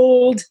 you're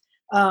old,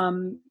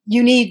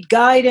 you need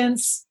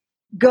guidance.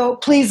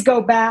 Please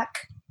go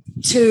back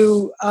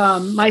to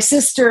my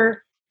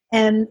sister.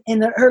 And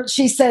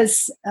she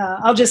says,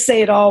 I'll just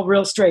say it all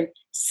real straight.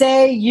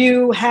 Say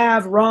you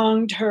have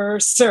wronged her,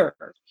 sir.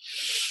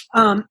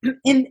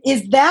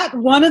 Is that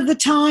one of the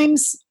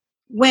times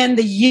when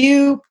the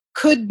you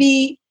could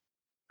be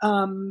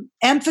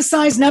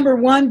emphasized, number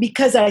one,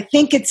 because I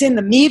think it's in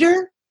the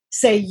meter?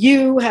 Say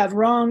you have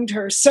wronged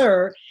her,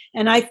 sir.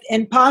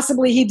 And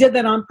possibly he did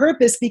that on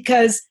purpose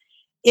because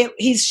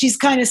she's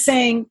kind of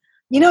saying,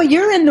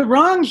 you're in the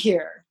wrong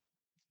here.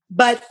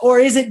 Or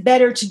is it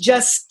better to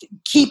just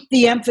keep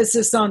the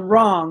emphasis on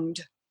wronged?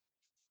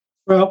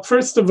 Well,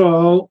 first of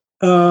all,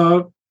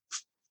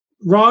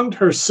 wronged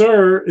her,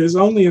 sir, is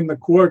only in the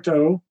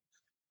quarto.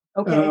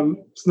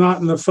 Okay. It's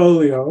not in the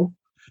folio.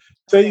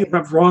 Say you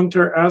have wronged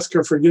her, ask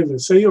her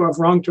forgiveness. Say you have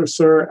wronged her,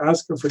 sir,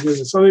 ask her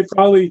forgiveness. So it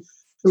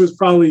was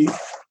probably,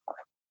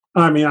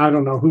 I mean, I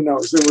don't know, who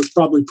knows? It was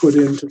probably put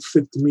in to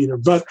fit the meter.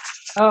 But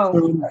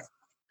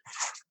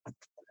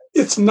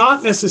it's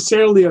not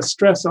necessarily a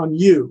stress on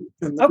you.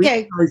 And the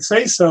reason I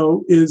say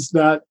so is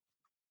that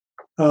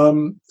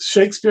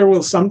Shakespeare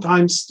will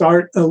sometimes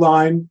start a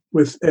line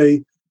with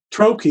a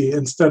trochee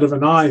instead of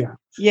an ion.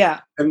 Yeah.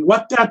 And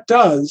what that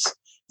does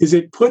is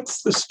it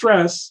puts the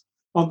stress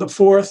on the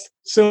fourth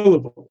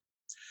syllable.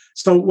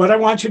 So what I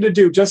want you to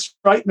do just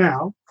right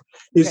now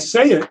is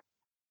say it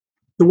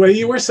the way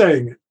you were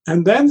saying it,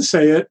 and then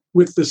say it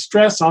with the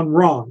stress on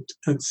wronged,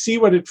 and see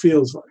what it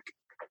feels like.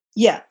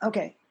 Yeah.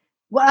 Okay.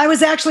 Well, I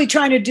was actually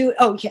trying to do.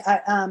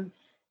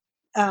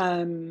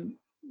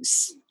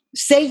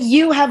 Say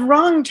you have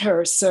wronged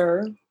her,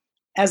 sir,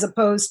 as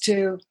opposed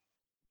to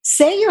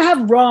say you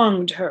have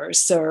wronged her,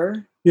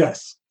 sir.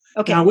 Yes.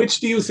 Okay. Now, which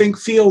do you think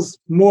feels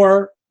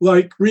more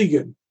like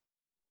Regan?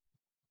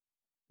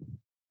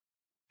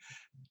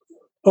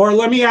 Or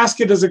let me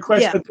ask it as a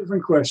question, a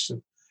different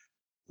question.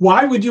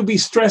 Why would you be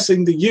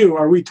stressing the you?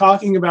 Are we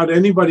talking about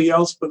anybody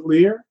else but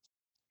Lear?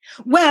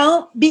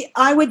 Well,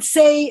 I would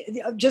say,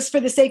 just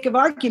for the sake of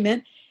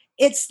argument,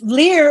 it's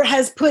Lear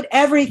has put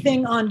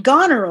everything on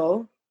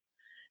Goneril,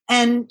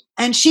 and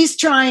she's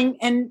trying,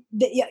 and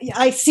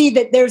I see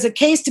that there's a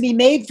case to be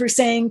made for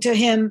saying to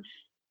him,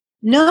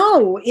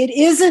 no, it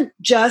isn't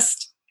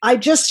just. I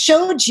just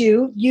showed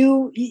you.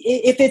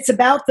 If it's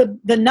about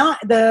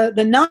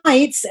the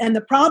knights and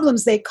the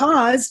problems they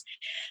caused,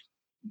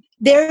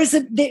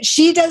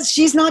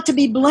 she's not to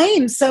be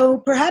blamed. So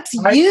perhaps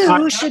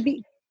you should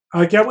be.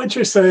 I get what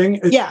you're saying.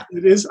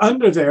 It is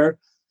under there.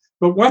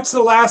 But what's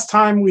the last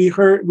time we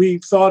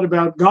thought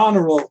about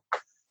Goneril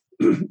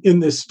in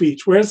this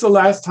speech? Where's the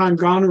last time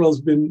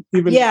Goneril's been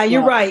even? Yeah,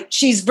 you're right.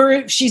 She's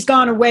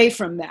gone away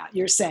from that.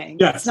 You're saying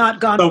it's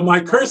not gone. So my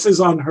curse is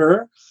on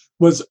her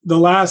was the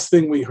last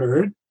thing we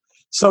heard.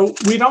 So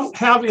we don't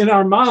have in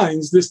our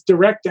minds this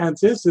direct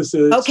antithesis.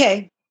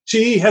 Okay.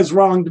 She has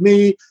wronged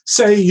me.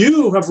 Say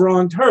you have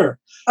wronged her.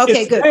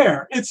 Okay, it's good.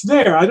 It's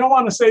there. I don't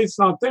want to say it's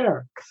not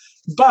there.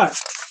 But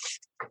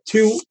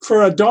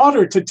for a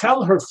daughter to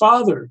tell her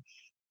father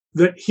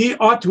that he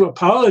ought to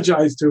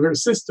apologize to her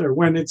sister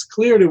when it's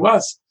clear to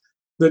us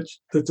that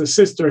the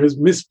sister has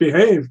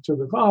misbehaved to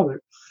the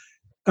father,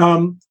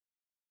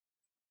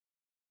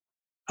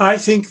 I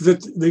think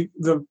that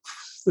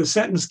the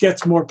sentence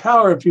gets more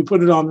power if you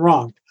put it on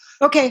wrong.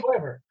 Okay.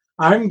 However,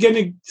 I'm going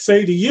to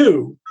say to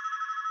you,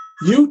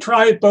 you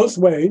try it both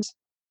ways,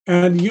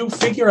 and you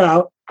figure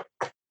out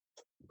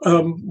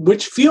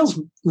which feels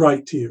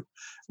right to you.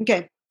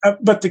 Okay.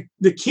 But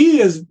the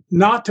key is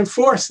not to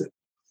force it.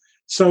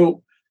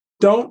 So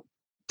don't.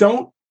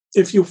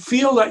 If you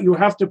feel that you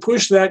have to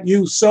push that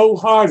you so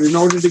hard in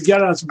order to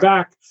get us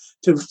back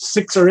to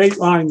 6 or 8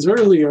 lines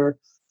earlier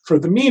for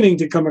the meaning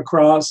to come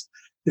across,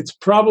 it's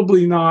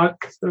probably not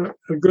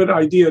a good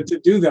idea to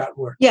do that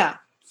work. Yeah.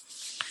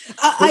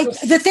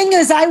 The thing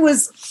is, I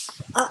was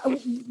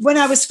when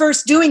I was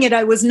first doing it,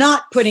 I was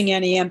not putting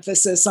any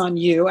emphasis on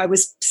you. I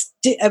was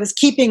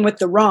keeping with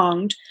the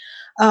wronged.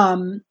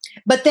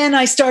 But then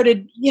I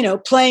started,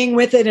 playing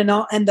with it and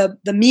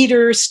the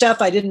meter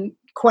stuff. I didn't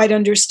quite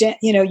understand.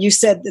 You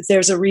said that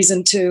there's a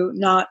reason to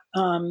not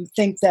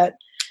think that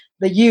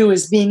the you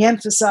is being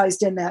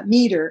emphasized in that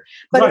meter.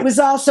 But It was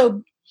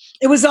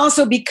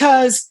also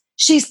because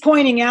she's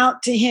pointing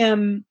out to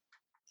him,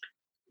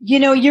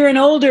 you're an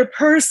older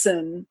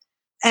person,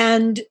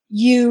 and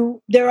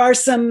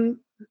there's some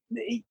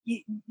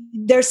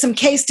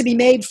case to be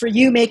made for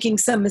you making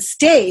some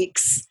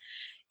mistakes,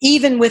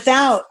 even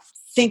without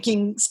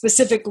thinking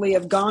specifically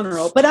of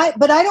Goneril. But I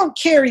don't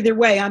care either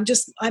way. I'm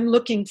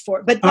looking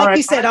for, but like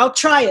you said, I'll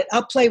try it.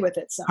 I'll play with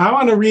it some. I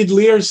want to read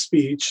Lear's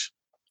speech.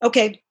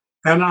 Okay.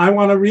 And I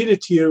want to read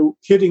it to you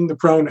hitting the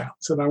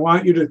pronouns. And I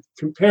want you to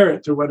compare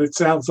it to what it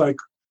sounds like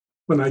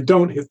when I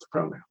don't hit the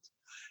pronouns.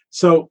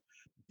 So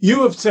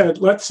you have said,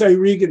 let's say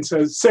Regan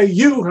says, say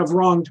you have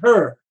wronged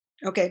her.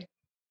 Okay.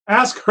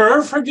 Ask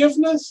her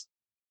forgiveness?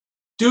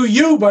 Do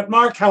you but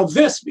mark how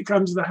this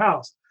becomes the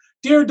house.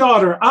 Dear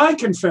daughter, I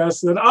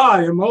confess that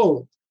I am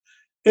old.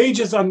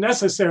 Age is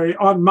unnecessary.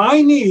 On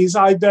my knees,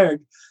 I beg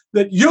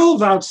that you'll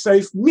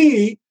vouchsafe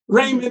me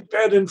raiment,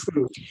 bed, and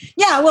food.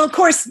 Yeah, well, of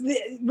course,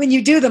 when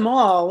you do them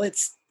all,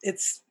 it's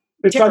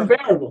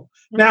unbearable.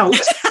 Now,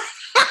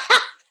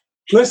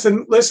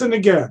 listen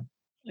again.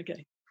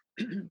 Okay.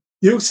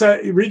 You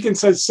say, Regan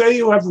says, say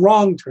you have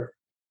wronged her.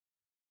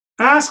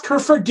 Ask her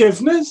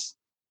forgiveness.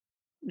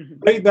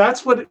 Mm-hmm.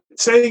 That's what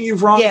it's saying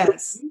you've wronged her.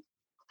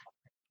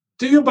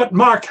 Do you but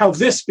mark how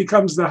this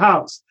becomes the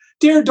house.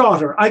 Dear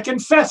daughter, I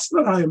confess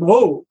that I am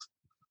old.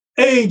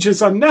 Age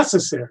is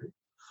unnecessary.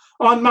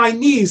 On my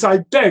knees, I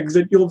beg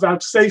that you'll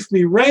vouchsafe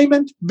me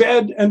raiment,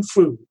 bed, and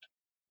food.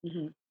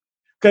 Mm-hmm.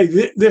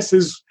 Okay, this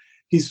is,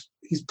 he's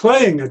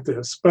playing at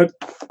this, but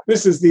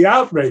this is the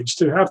outrage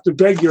to have to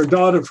beg your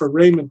daughter for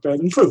raiment, bed,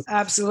 and food.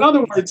 Absolutely. In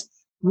other words,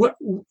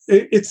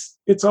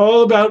 it's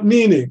all about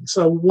meaning.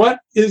 So what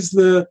is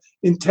the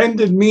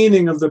intended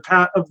meaning of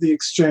the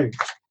exchange?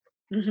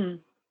 Mm-hmm.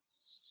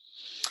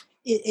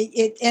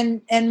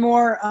 And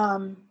more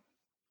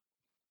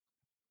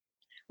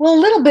well, a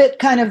little bit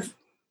kind of,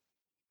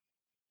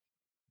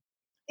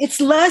 it's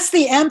less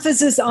the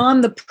emphasis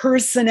on the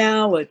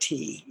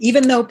personality,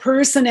 even though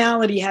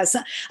personality has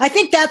some, I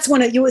think that's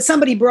when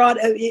somebody brought,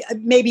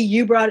 maybe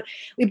you brought,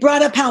 we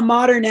brought up how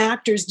modern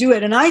actors do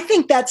it. And I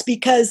think that's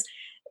because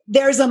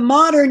there's a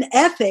modern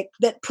ethic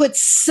that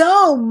puts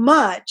so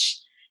much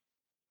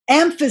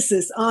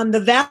emphasis on the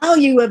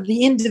value of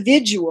the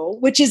individual,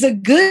 which is a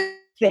good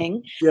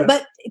thing, yes.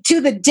 But to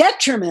the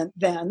detriment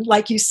then,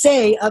 like you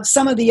say, of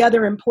some of the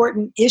other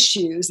important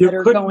issues that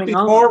are going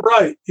on. More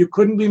right. You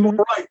couldn't be more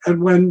right.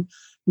 And when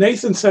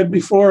Nathan said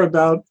before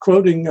about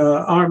quoting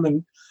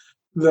Armin,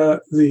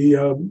 the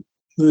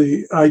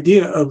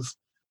idea of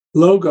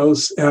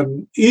logos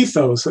and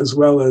ethos as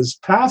well as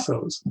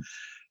pathos,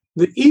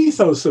 the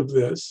ethos of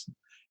this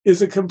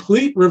is a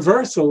complete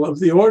reversal of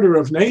the order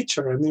of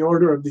nature and the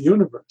order of the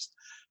universe.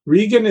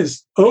 Regan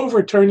is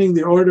overturning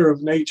the order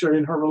of nature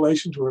in her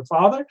relation to her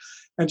father,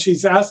 and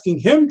she's asking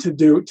him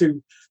to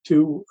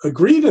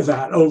agree to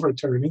that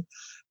overturning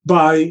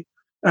by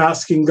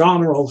asking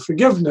Goneril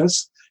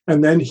forgiveness,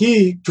 and then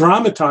he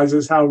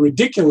dramatizes how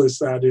ridiculous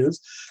that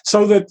is,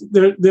 so that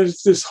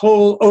there's this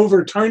whole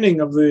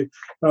overturning of the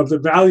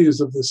values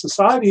of the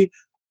society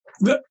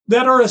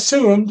that are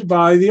assumed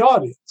by the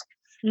audience.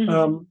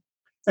 Mm-hmm.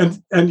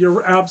 And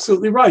you're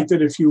absolutely right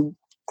that if you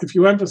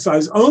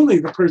emphasize only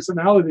the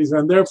personalities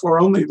and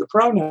therefore only the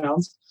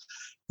pronouns,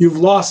 you've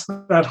lost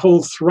that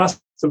whole thrust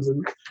of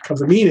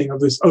the meaning of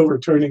this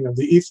overturning of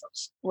the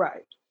ethos.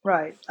 Right.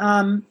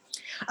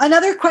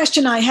 Another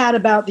question I had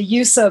about the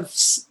use of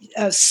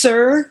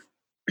sir,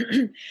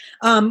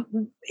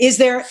 is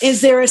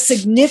there a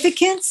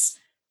significance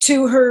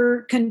to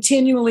her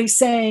continually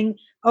saying,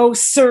 "Oh,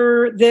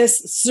 sir, this,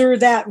 sir,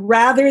 that,"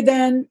 rather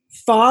than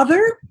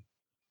father?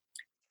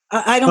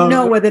 I don't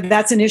know whether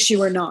that's an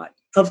issue or not.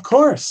 Of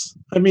course.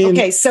 I mean,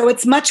 okay, so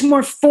it's much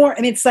more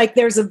it's like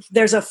there's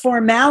a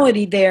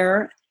formality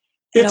there.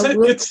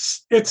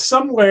 It's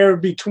somewhere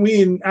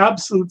between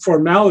absolute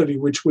formality,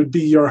 which would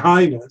be Your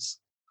Highness.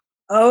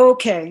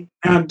 Okay.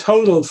 And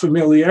total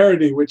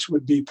familiarity, which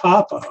would be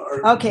Papa.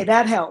 Okay,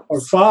 that helps. Or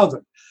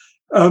Father.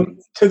 To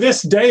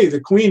this day, the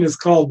Queen is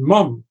called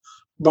Mum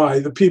by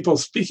the people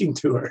speaking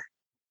to her.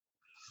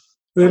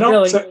 They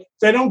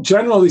don't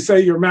generally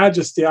say Your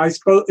Majesty. I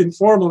suppose in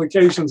formal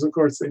occasions, of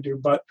course, they do,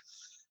 but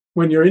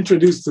when you're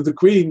introduced to the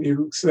Queen,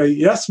 you say,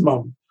 "Yes,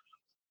 Mum."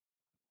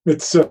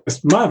 It's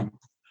just Mum.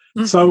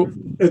 Mm-hmm. So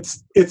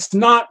it's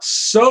not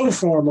so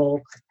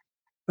formal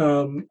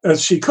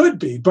as she could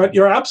be, but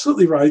you're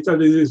absolutely right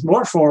that it is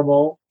more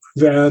formal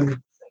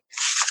than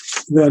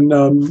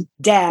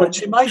Dad. What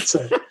she might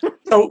say.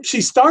 So she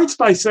starts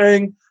by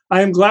saying,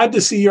 "I am glad to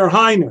see Your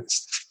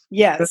Highness."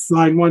 Yes. That's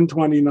line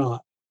 129.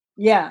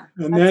 Yeah.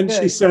 And then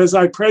she says,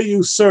 "I pray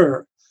you,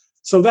 sir."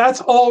 So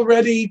that's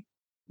already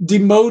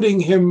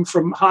demoting him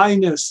from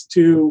highness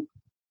to,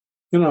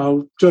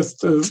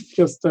 just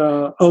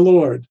a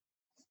lord.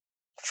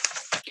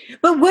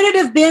 But would it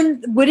have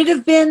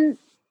been,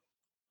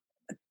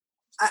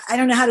 I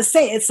don't know how to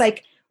say it. It's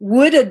like,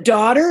 would a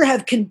daughter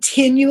have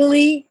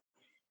continually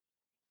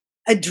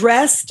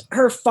addressed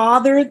her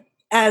father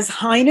as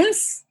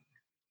highness?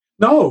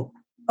 No.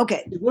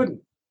 Okay. She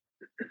wouldn't.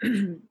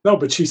 No,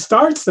 but she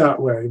starts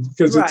that way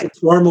because it's a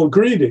formal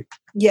greeting.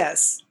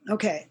 Yes.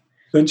 Okay.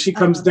 Then she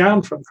comes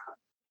down from that.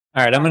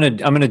 All right, I'm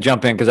gonna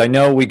jump in because I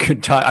know we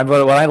could talk.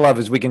 What I love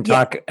is we can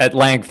talk at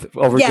length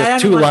over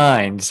just 2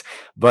 lines,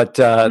 but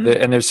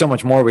and there's so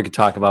much more we could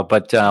talk about.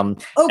 But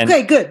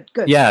okay, good.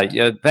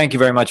 Yeah. Thank you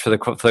very much for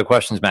the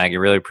questions, Maggie.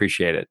 Really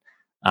appreciate it.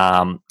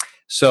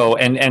 So,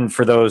 and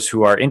for those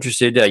who are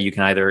interested, you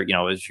can either,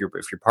 if you're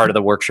part of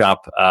the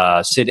workshop,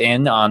 sit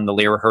in on the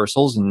Lear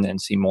rehearsals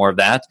and see more of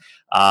that,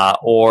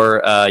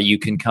 or you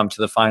can come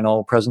to the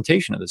final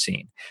presentation of the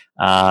scene,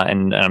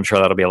 and I'm sure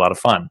that'll be a lot of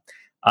fun.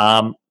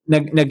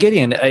 Now,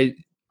 Gideon,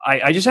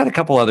 I just had a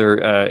couple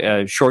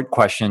other short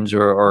questions,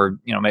 or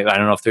maybe I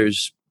don't know if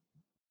there's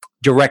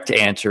direct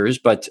answers,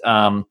 but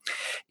now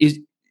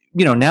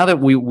that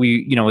we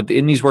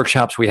in these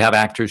workshops we have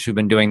actors who've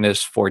been doing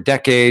this for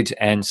decades,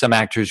 and some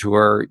actors who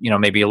are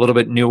maybe a little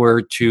bit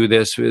newer to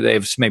this. They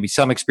have maybe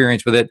some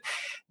experience with it.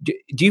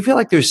 Do you feel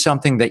like there's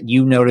something that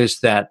you notice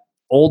that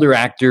older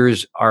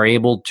actors are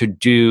able to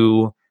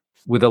do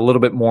with a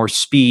little bit more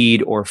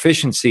speed or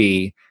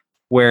efficiency,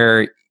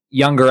 where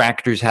younger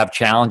actors have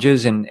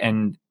challenges,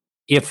 and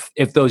if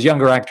those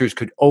younger actors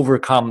could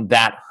overcome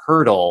that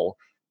hurdle,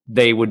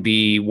 they would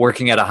be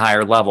working at a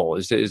higher level?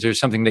 Is there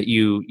something that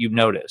you've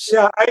noticed?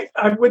 Yeah,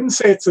 I wouldn't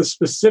say it's a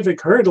specific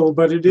hurdle,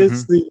 but it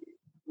is the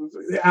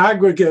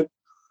aggregate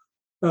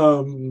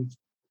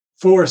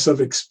force of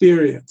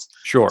experience.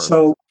 Sure.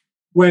 So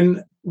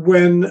when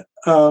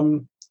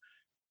I'm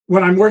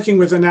working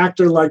with an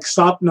actor like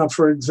Sapna,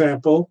 for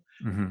example,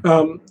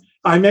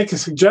 I make a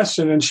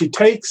suggestion and she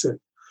takes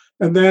it.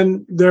 And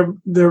then there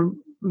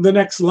the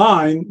next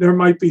line, there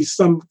might be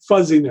some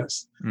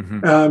fuzziness.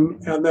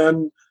 And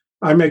then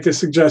I make a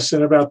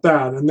suggestion about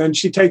that. And then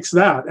she takes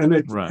that.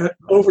 And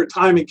over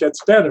time, it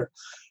gets better.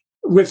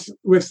 With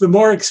the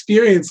more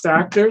experienced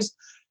actors,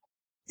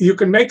 you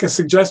can make a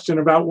suggestion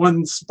about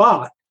one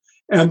spot,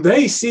 and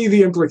they see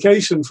the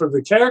implication for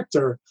the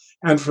character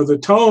and for the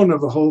tone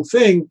of the whole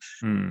thing.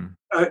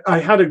 I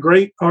had a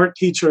great art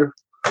teacher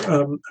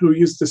who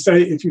used to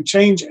say, if you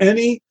change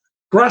any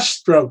brush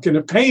stroke in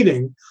a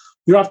painting,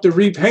 you have to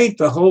repaint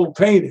the whole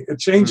painting. It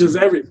changes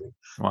everything.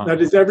 Wow.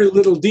 That is, every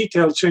little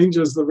detail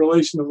changes the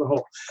relation of the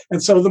whole.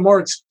 And so the more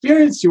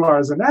experienced you are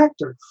as an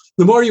actor,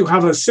 the more you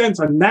have a sense,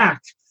 a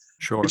knack,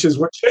 which is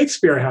what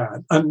Shakespeare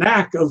had, a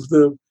knack of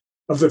the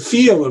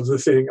feel of the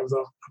thing, of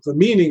the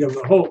meaning of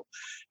the whole.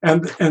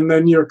 And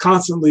then you're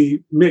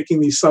constantly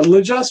making these subtle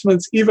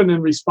adjustments, even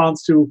in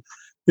response to,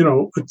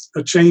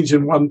 a change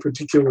in one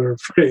particular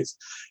phrase.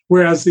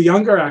 Whereas the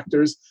younger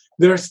actors,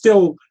 they're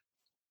still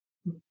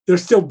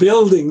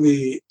building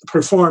the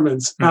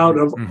performance out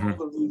of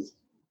all of these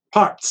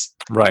parts.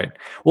 Right.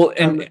 Well,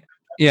 and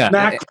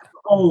knack of the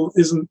whole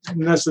isn't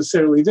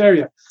necessarily there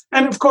yet.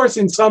 And of course,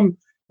 in some,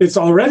 it's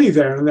already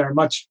there, and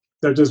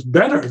they're just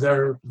better.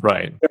 They're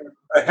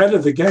ahead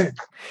of the game.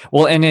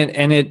 Well, and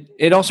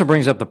it also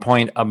brings up the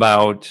point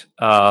about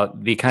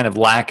the kind of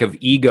lack of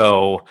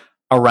ego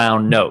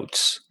around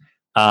notes.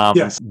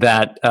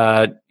 That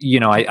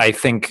I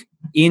think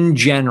in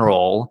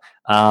general,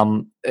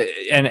 and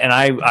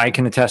I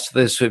can attest to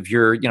this. If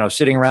you're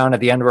sitting around at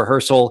the end of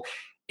rehearsal,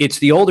 it's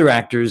the older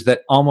actors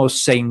that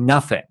almost say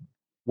nothing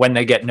when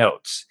they get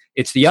notes.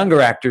 It's the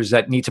younger actors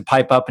that need to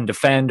pipe up and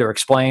defend or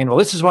explain. Well,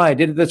 this is why I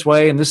did it this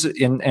way, and this is,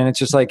 and it's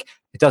just like,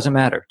 it doesn't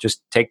matter.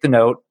 Just take the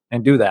note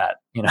and do that.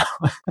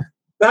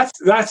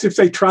 That's if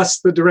they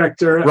trust the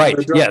director. Right.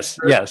 The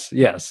director.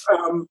 Yes.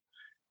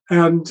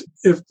 And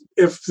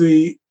if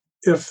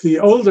the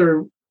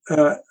older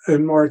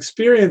and more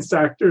experienced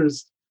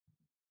actors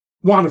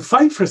want to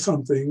fight for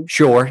something,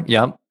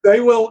 they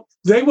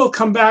will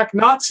come back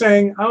not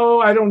saying, "Oh,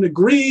 I don't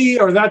agree,"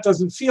 or "That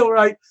doesn't feel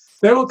right."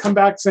 They will come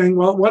back saying,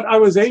 "Well, what I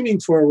was aiming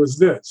for was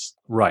this."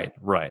 Right.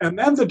 And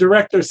then the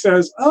director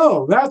says,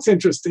 "Oh, that's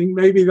interesting.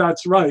 Maybe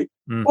that's right."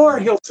 Or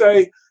he'll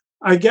say,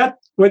 "I get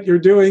what you're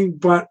doing,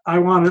 but I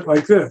want it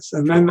like this."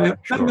 And then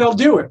they'll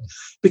do it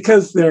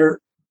because they're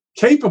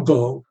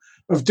capable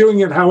of doing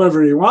it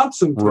however he wants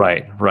them to.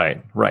 Right.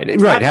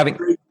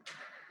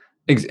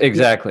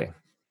 Exactly.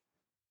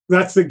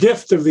 That's the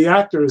gift of the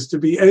actor, is to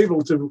be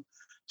able to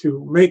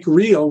make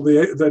real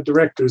the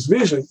director's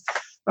vision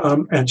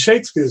and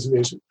Shakespeare's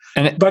vision.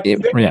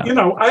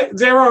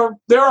 There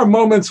are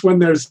moments when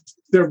there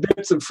are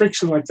bits of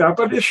friction like that.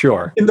 But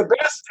in the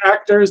best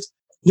actors,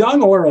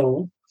 young or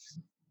old,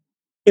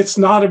 it's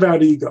not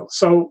about ego.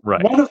 So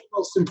one of the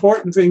most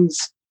important things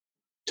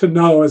to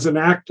know as an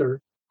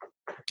actor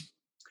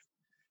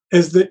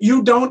is that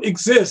you don't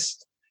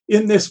exist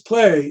in this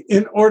play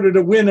in order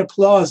to win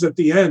applause at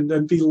the end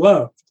and be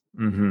loved.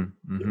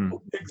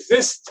 You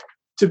exist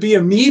to be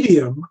a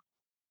medium,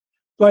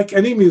 like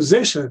any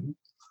musician,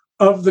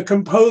 of the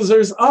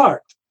composer's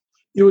art.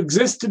 You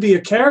exist to be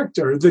a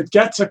character that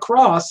gets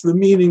across the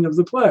meaning of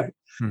the play.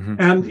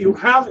 And you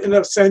have, in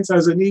a sense,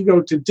 as an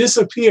ego, to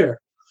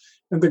disappear.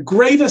 And the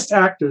greatest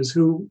actors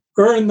who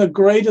earn the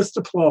greatest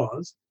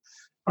applause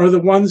are the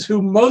ones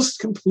who most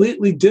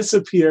completely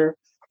disappear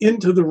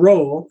into the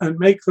role and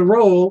make the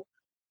role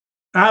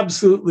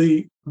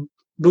absolutely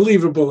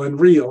believable and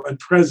real and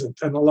present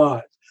and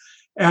alive.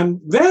 And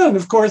then,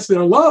 of course,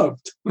 they're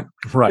loved.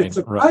 It's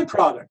a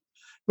byproduct.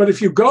 But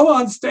if you go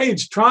on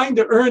stage trying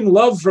to earn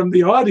love from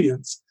the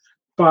audience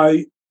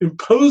by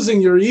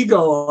imposing your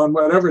ego on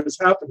whatever is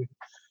happening,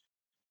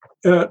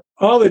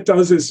 all it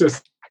does is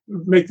just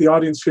make the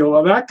audience feel,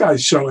 well, that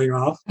guy's showing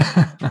off.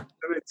 And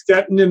it's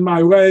getting in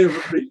my way of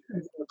appreciating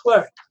the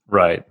play.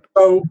 Right.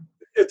 So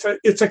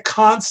it's a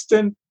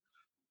constant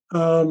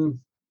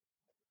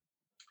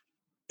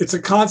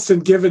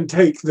give and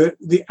take. That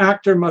the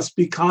actor must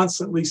be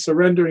constantly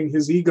surrendering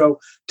his ego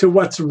to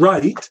what's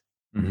right.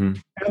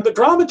 And the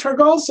dramaturg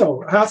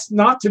also has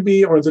not to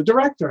be, or the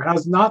director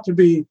has not to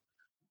be,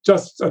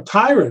 just a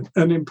tyrant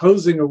and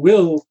imposing a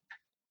will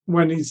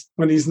when he's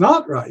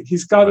not right.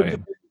 He's got to be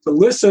able to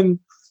listen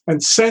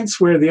and sense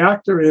where the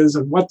actor is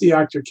and what the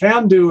actor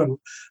can do and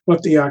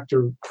what the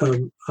actor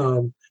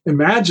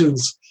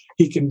imagines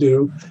he can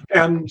do,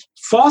 and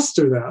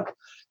foster that.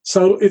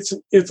 So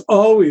it's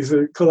always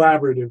a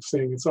collaborative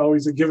thing. It's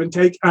always a give and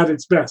take at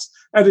its best.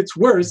 At its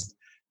worst,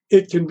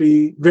 it can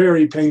be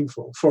very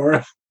painful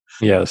for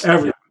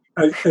everyone.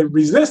 A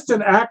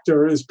resistant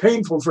actor is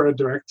painful for a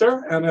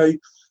director, and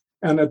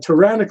a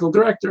tyrannical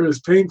director is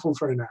painful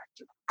for an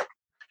actor.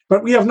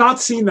 But we have not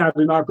seen that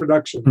in our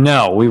production.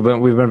 No, we've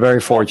been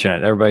very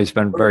fortunate. Everybody's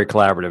been very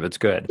collaborative. It's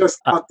good. Just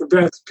not the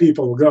best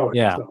people going.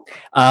 Yeah.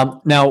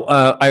 So. Now,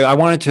 I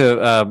wanted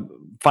to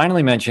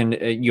finally mention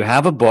you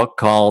have a book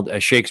called A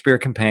Shakespeare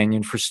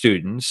Companion for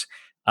Students.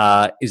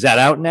 Is that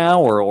out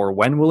now, or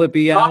when will it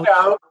be out? Not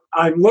out.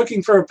 I'm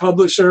looking for a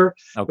publisher.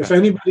 Okay. If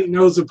anybody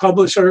knows a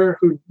publisher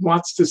who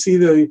wants to see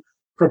the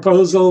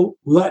proposal,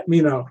 let me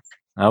know.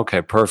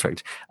 Okay,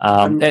 perfect.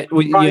 I'm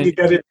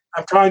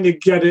trying to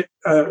get it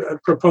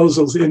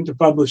proposals into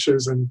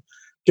publishers and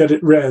get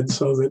it read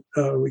so that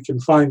we can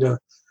find a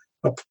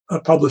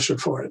publisher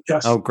for it.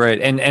 Yes. Oh,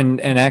 great. And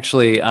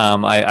actually,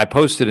 I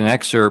posted an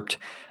excerpt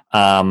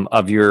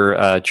of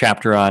your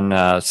chapter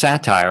on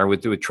satire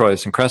with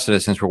Troilus and Cressida,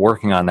 since we're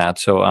working on that.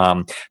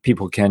 So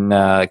people can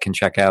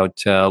check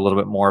out a little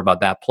bit more about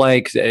that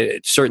play, because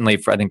it's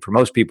certainly, I think, for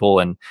most people,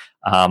 an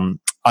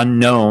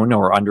unknown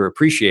or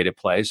underappreciated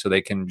play. So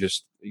they can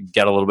just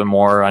get a little bit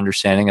more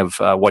understanding of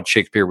what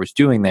Shakespeare was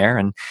doing there,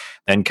 and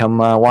then come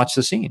watch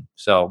the scene.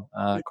 So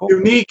cool.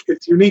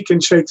 It's unique in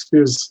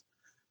Shakespeare's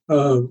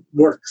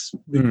works,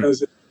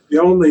 because it's the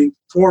only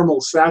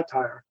formal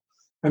satire,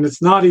 and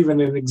it's not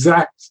even an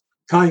exact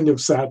kind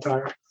of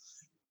satire.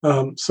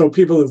 So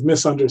people have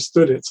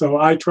misunderstood it. So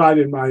I tried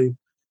in my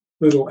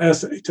little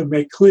essay to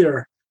make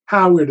clear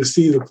how we're to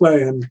see the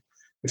play, and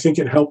I think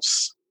it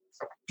helps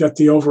get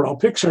the overall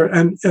picture.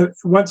 And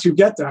once you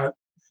get that,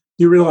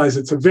 you realize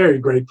it's a very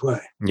great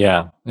play.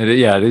 Yeah, it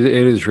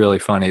is really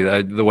funny,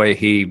 the way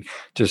he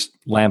just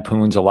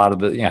lampoons a lot of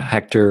the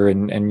Hector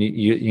and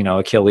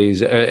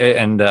Achilles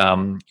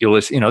and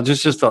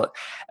Ulysses,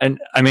 and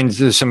I mean,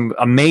 there's some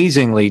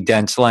amazingly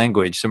dense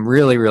language, some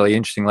really, really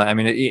interesting. I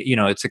mean,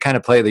 it's the kind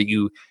of play that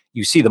you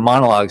see the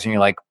monologues and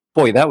you're like,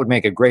 boy, that would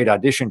make a great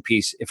audition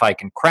piece if I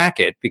can crack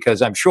it,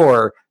 because I'm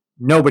sure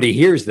nobody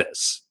hears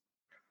this.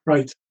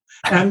 Right,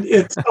 and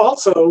it's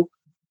also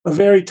a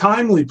very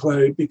timely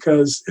play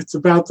because it's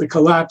about the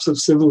collapse of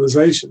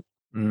civilization,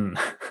 and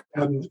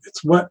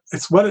it's what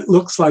it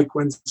looks like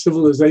when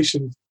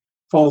civilization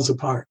falls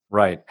apart.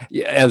 Right.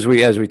 As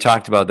we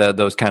talked about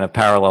those kind of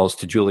parallels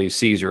to Julius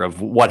Caesar, of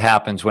what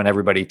happens when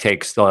everybody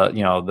takes the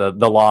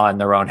law in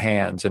their own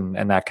hands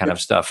and that kind of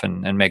stuff,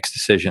 and makes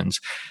decisions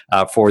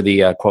for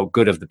the quote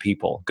good of the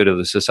people, good of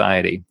the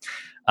society.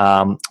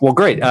 Well,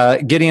 great,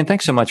 Gideon.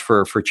 Thanks so much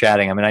for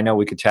chatting. I mean, I know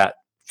we could chat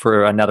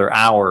for another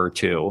hour or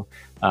two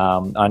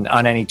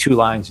on any two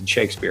lines in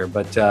Shakespeare,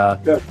 but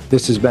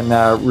this has been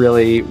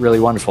really, really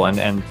wonderful,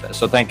 and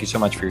so thank you so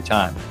much for your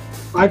time.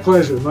 My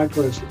pleasure.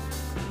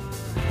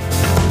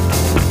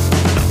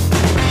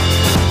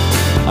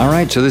 All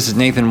right, so this is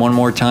Nathan one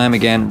more time.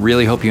 Again,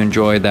 really hope you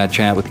enjoyed that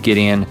chat with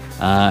Gideon.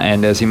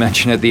 And as he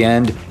mentioned at the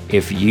end,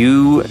 if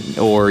you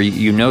or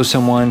you know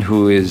someone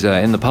who is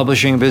in the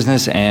publishing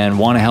business and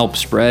want to help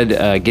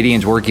spread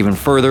Gideon's work even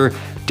further,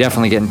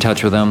 definitely get in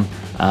touch with him.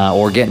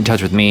 Or get in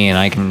touch with me, and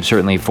I can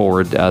certainly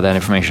forward that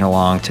information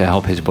along to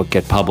help his book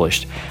get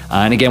published.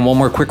 And again, one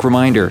more quick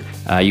reminder,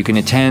 you can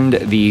attend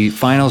the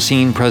final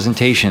scene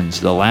presentations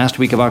the last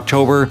week of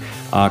October.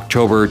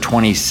 October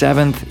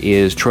 27th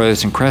is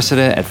Troilus and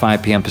Cressida at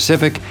 5 p.m.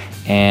 Pacific,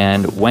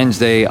 and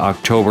Wednesday,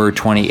 October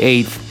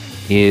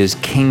 28th is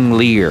King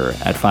Lear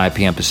at 5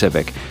 p.m.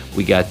 Pacific.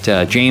 We got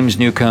James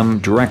Newcomb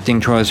directing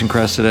Troilus and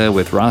Cressida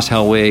with Ross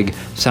Helwig,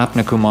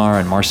 Sapna Kumar,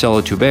 and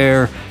Marcella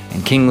Toubert.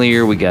 And King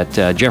Lear, we got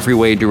Jeffrey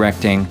Wade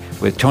directing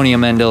with Tony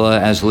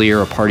Amendola as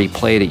Lear, a party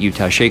played at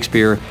Utah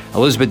Shakespeare,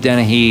 Elizabeth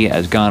Dennehy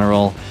as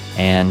Goneril,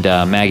 and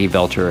Maggie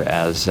Velter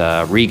as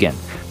Regan.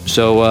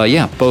 So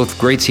both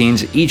great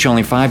scenes, each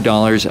only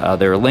 $5.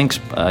 There are links,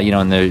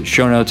 in the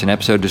show notes and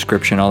episode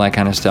description, all that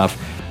kind of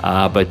stuff.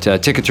 But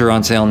tickets are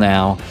on sale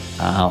now,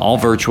 all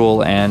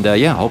virtual, and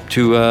hope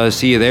to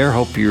see you there.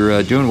 Hope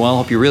you're doing well.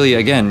 Hope you really,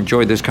 again,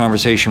 enjoyed this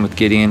conversation with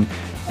Gideon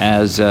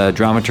as a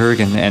dramaturg,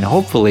 and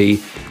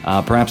hopefully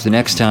perhaps the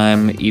next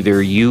time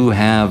either you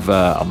have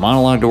a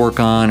monologue to work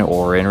on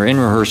or in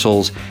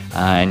rehearsals,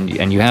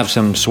 and you have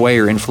some sway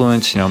or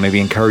influence,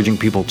 maybe encouraging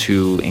people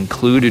to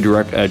include a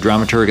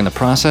dramaturg in the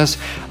process,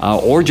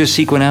 or just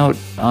seek one out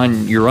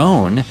on your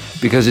own,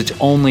 because it's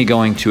only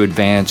going to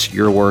advance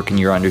your work and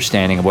your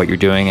understanding of what you're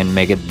doing and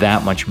make it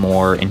that much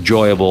more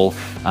enjoyable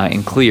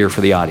and clear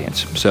for the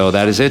audience. So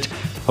that is it.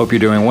 Hope you're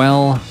doing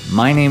well.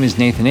 My name is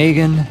Nathan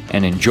Egan,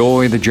 and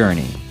enjoy the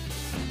journey.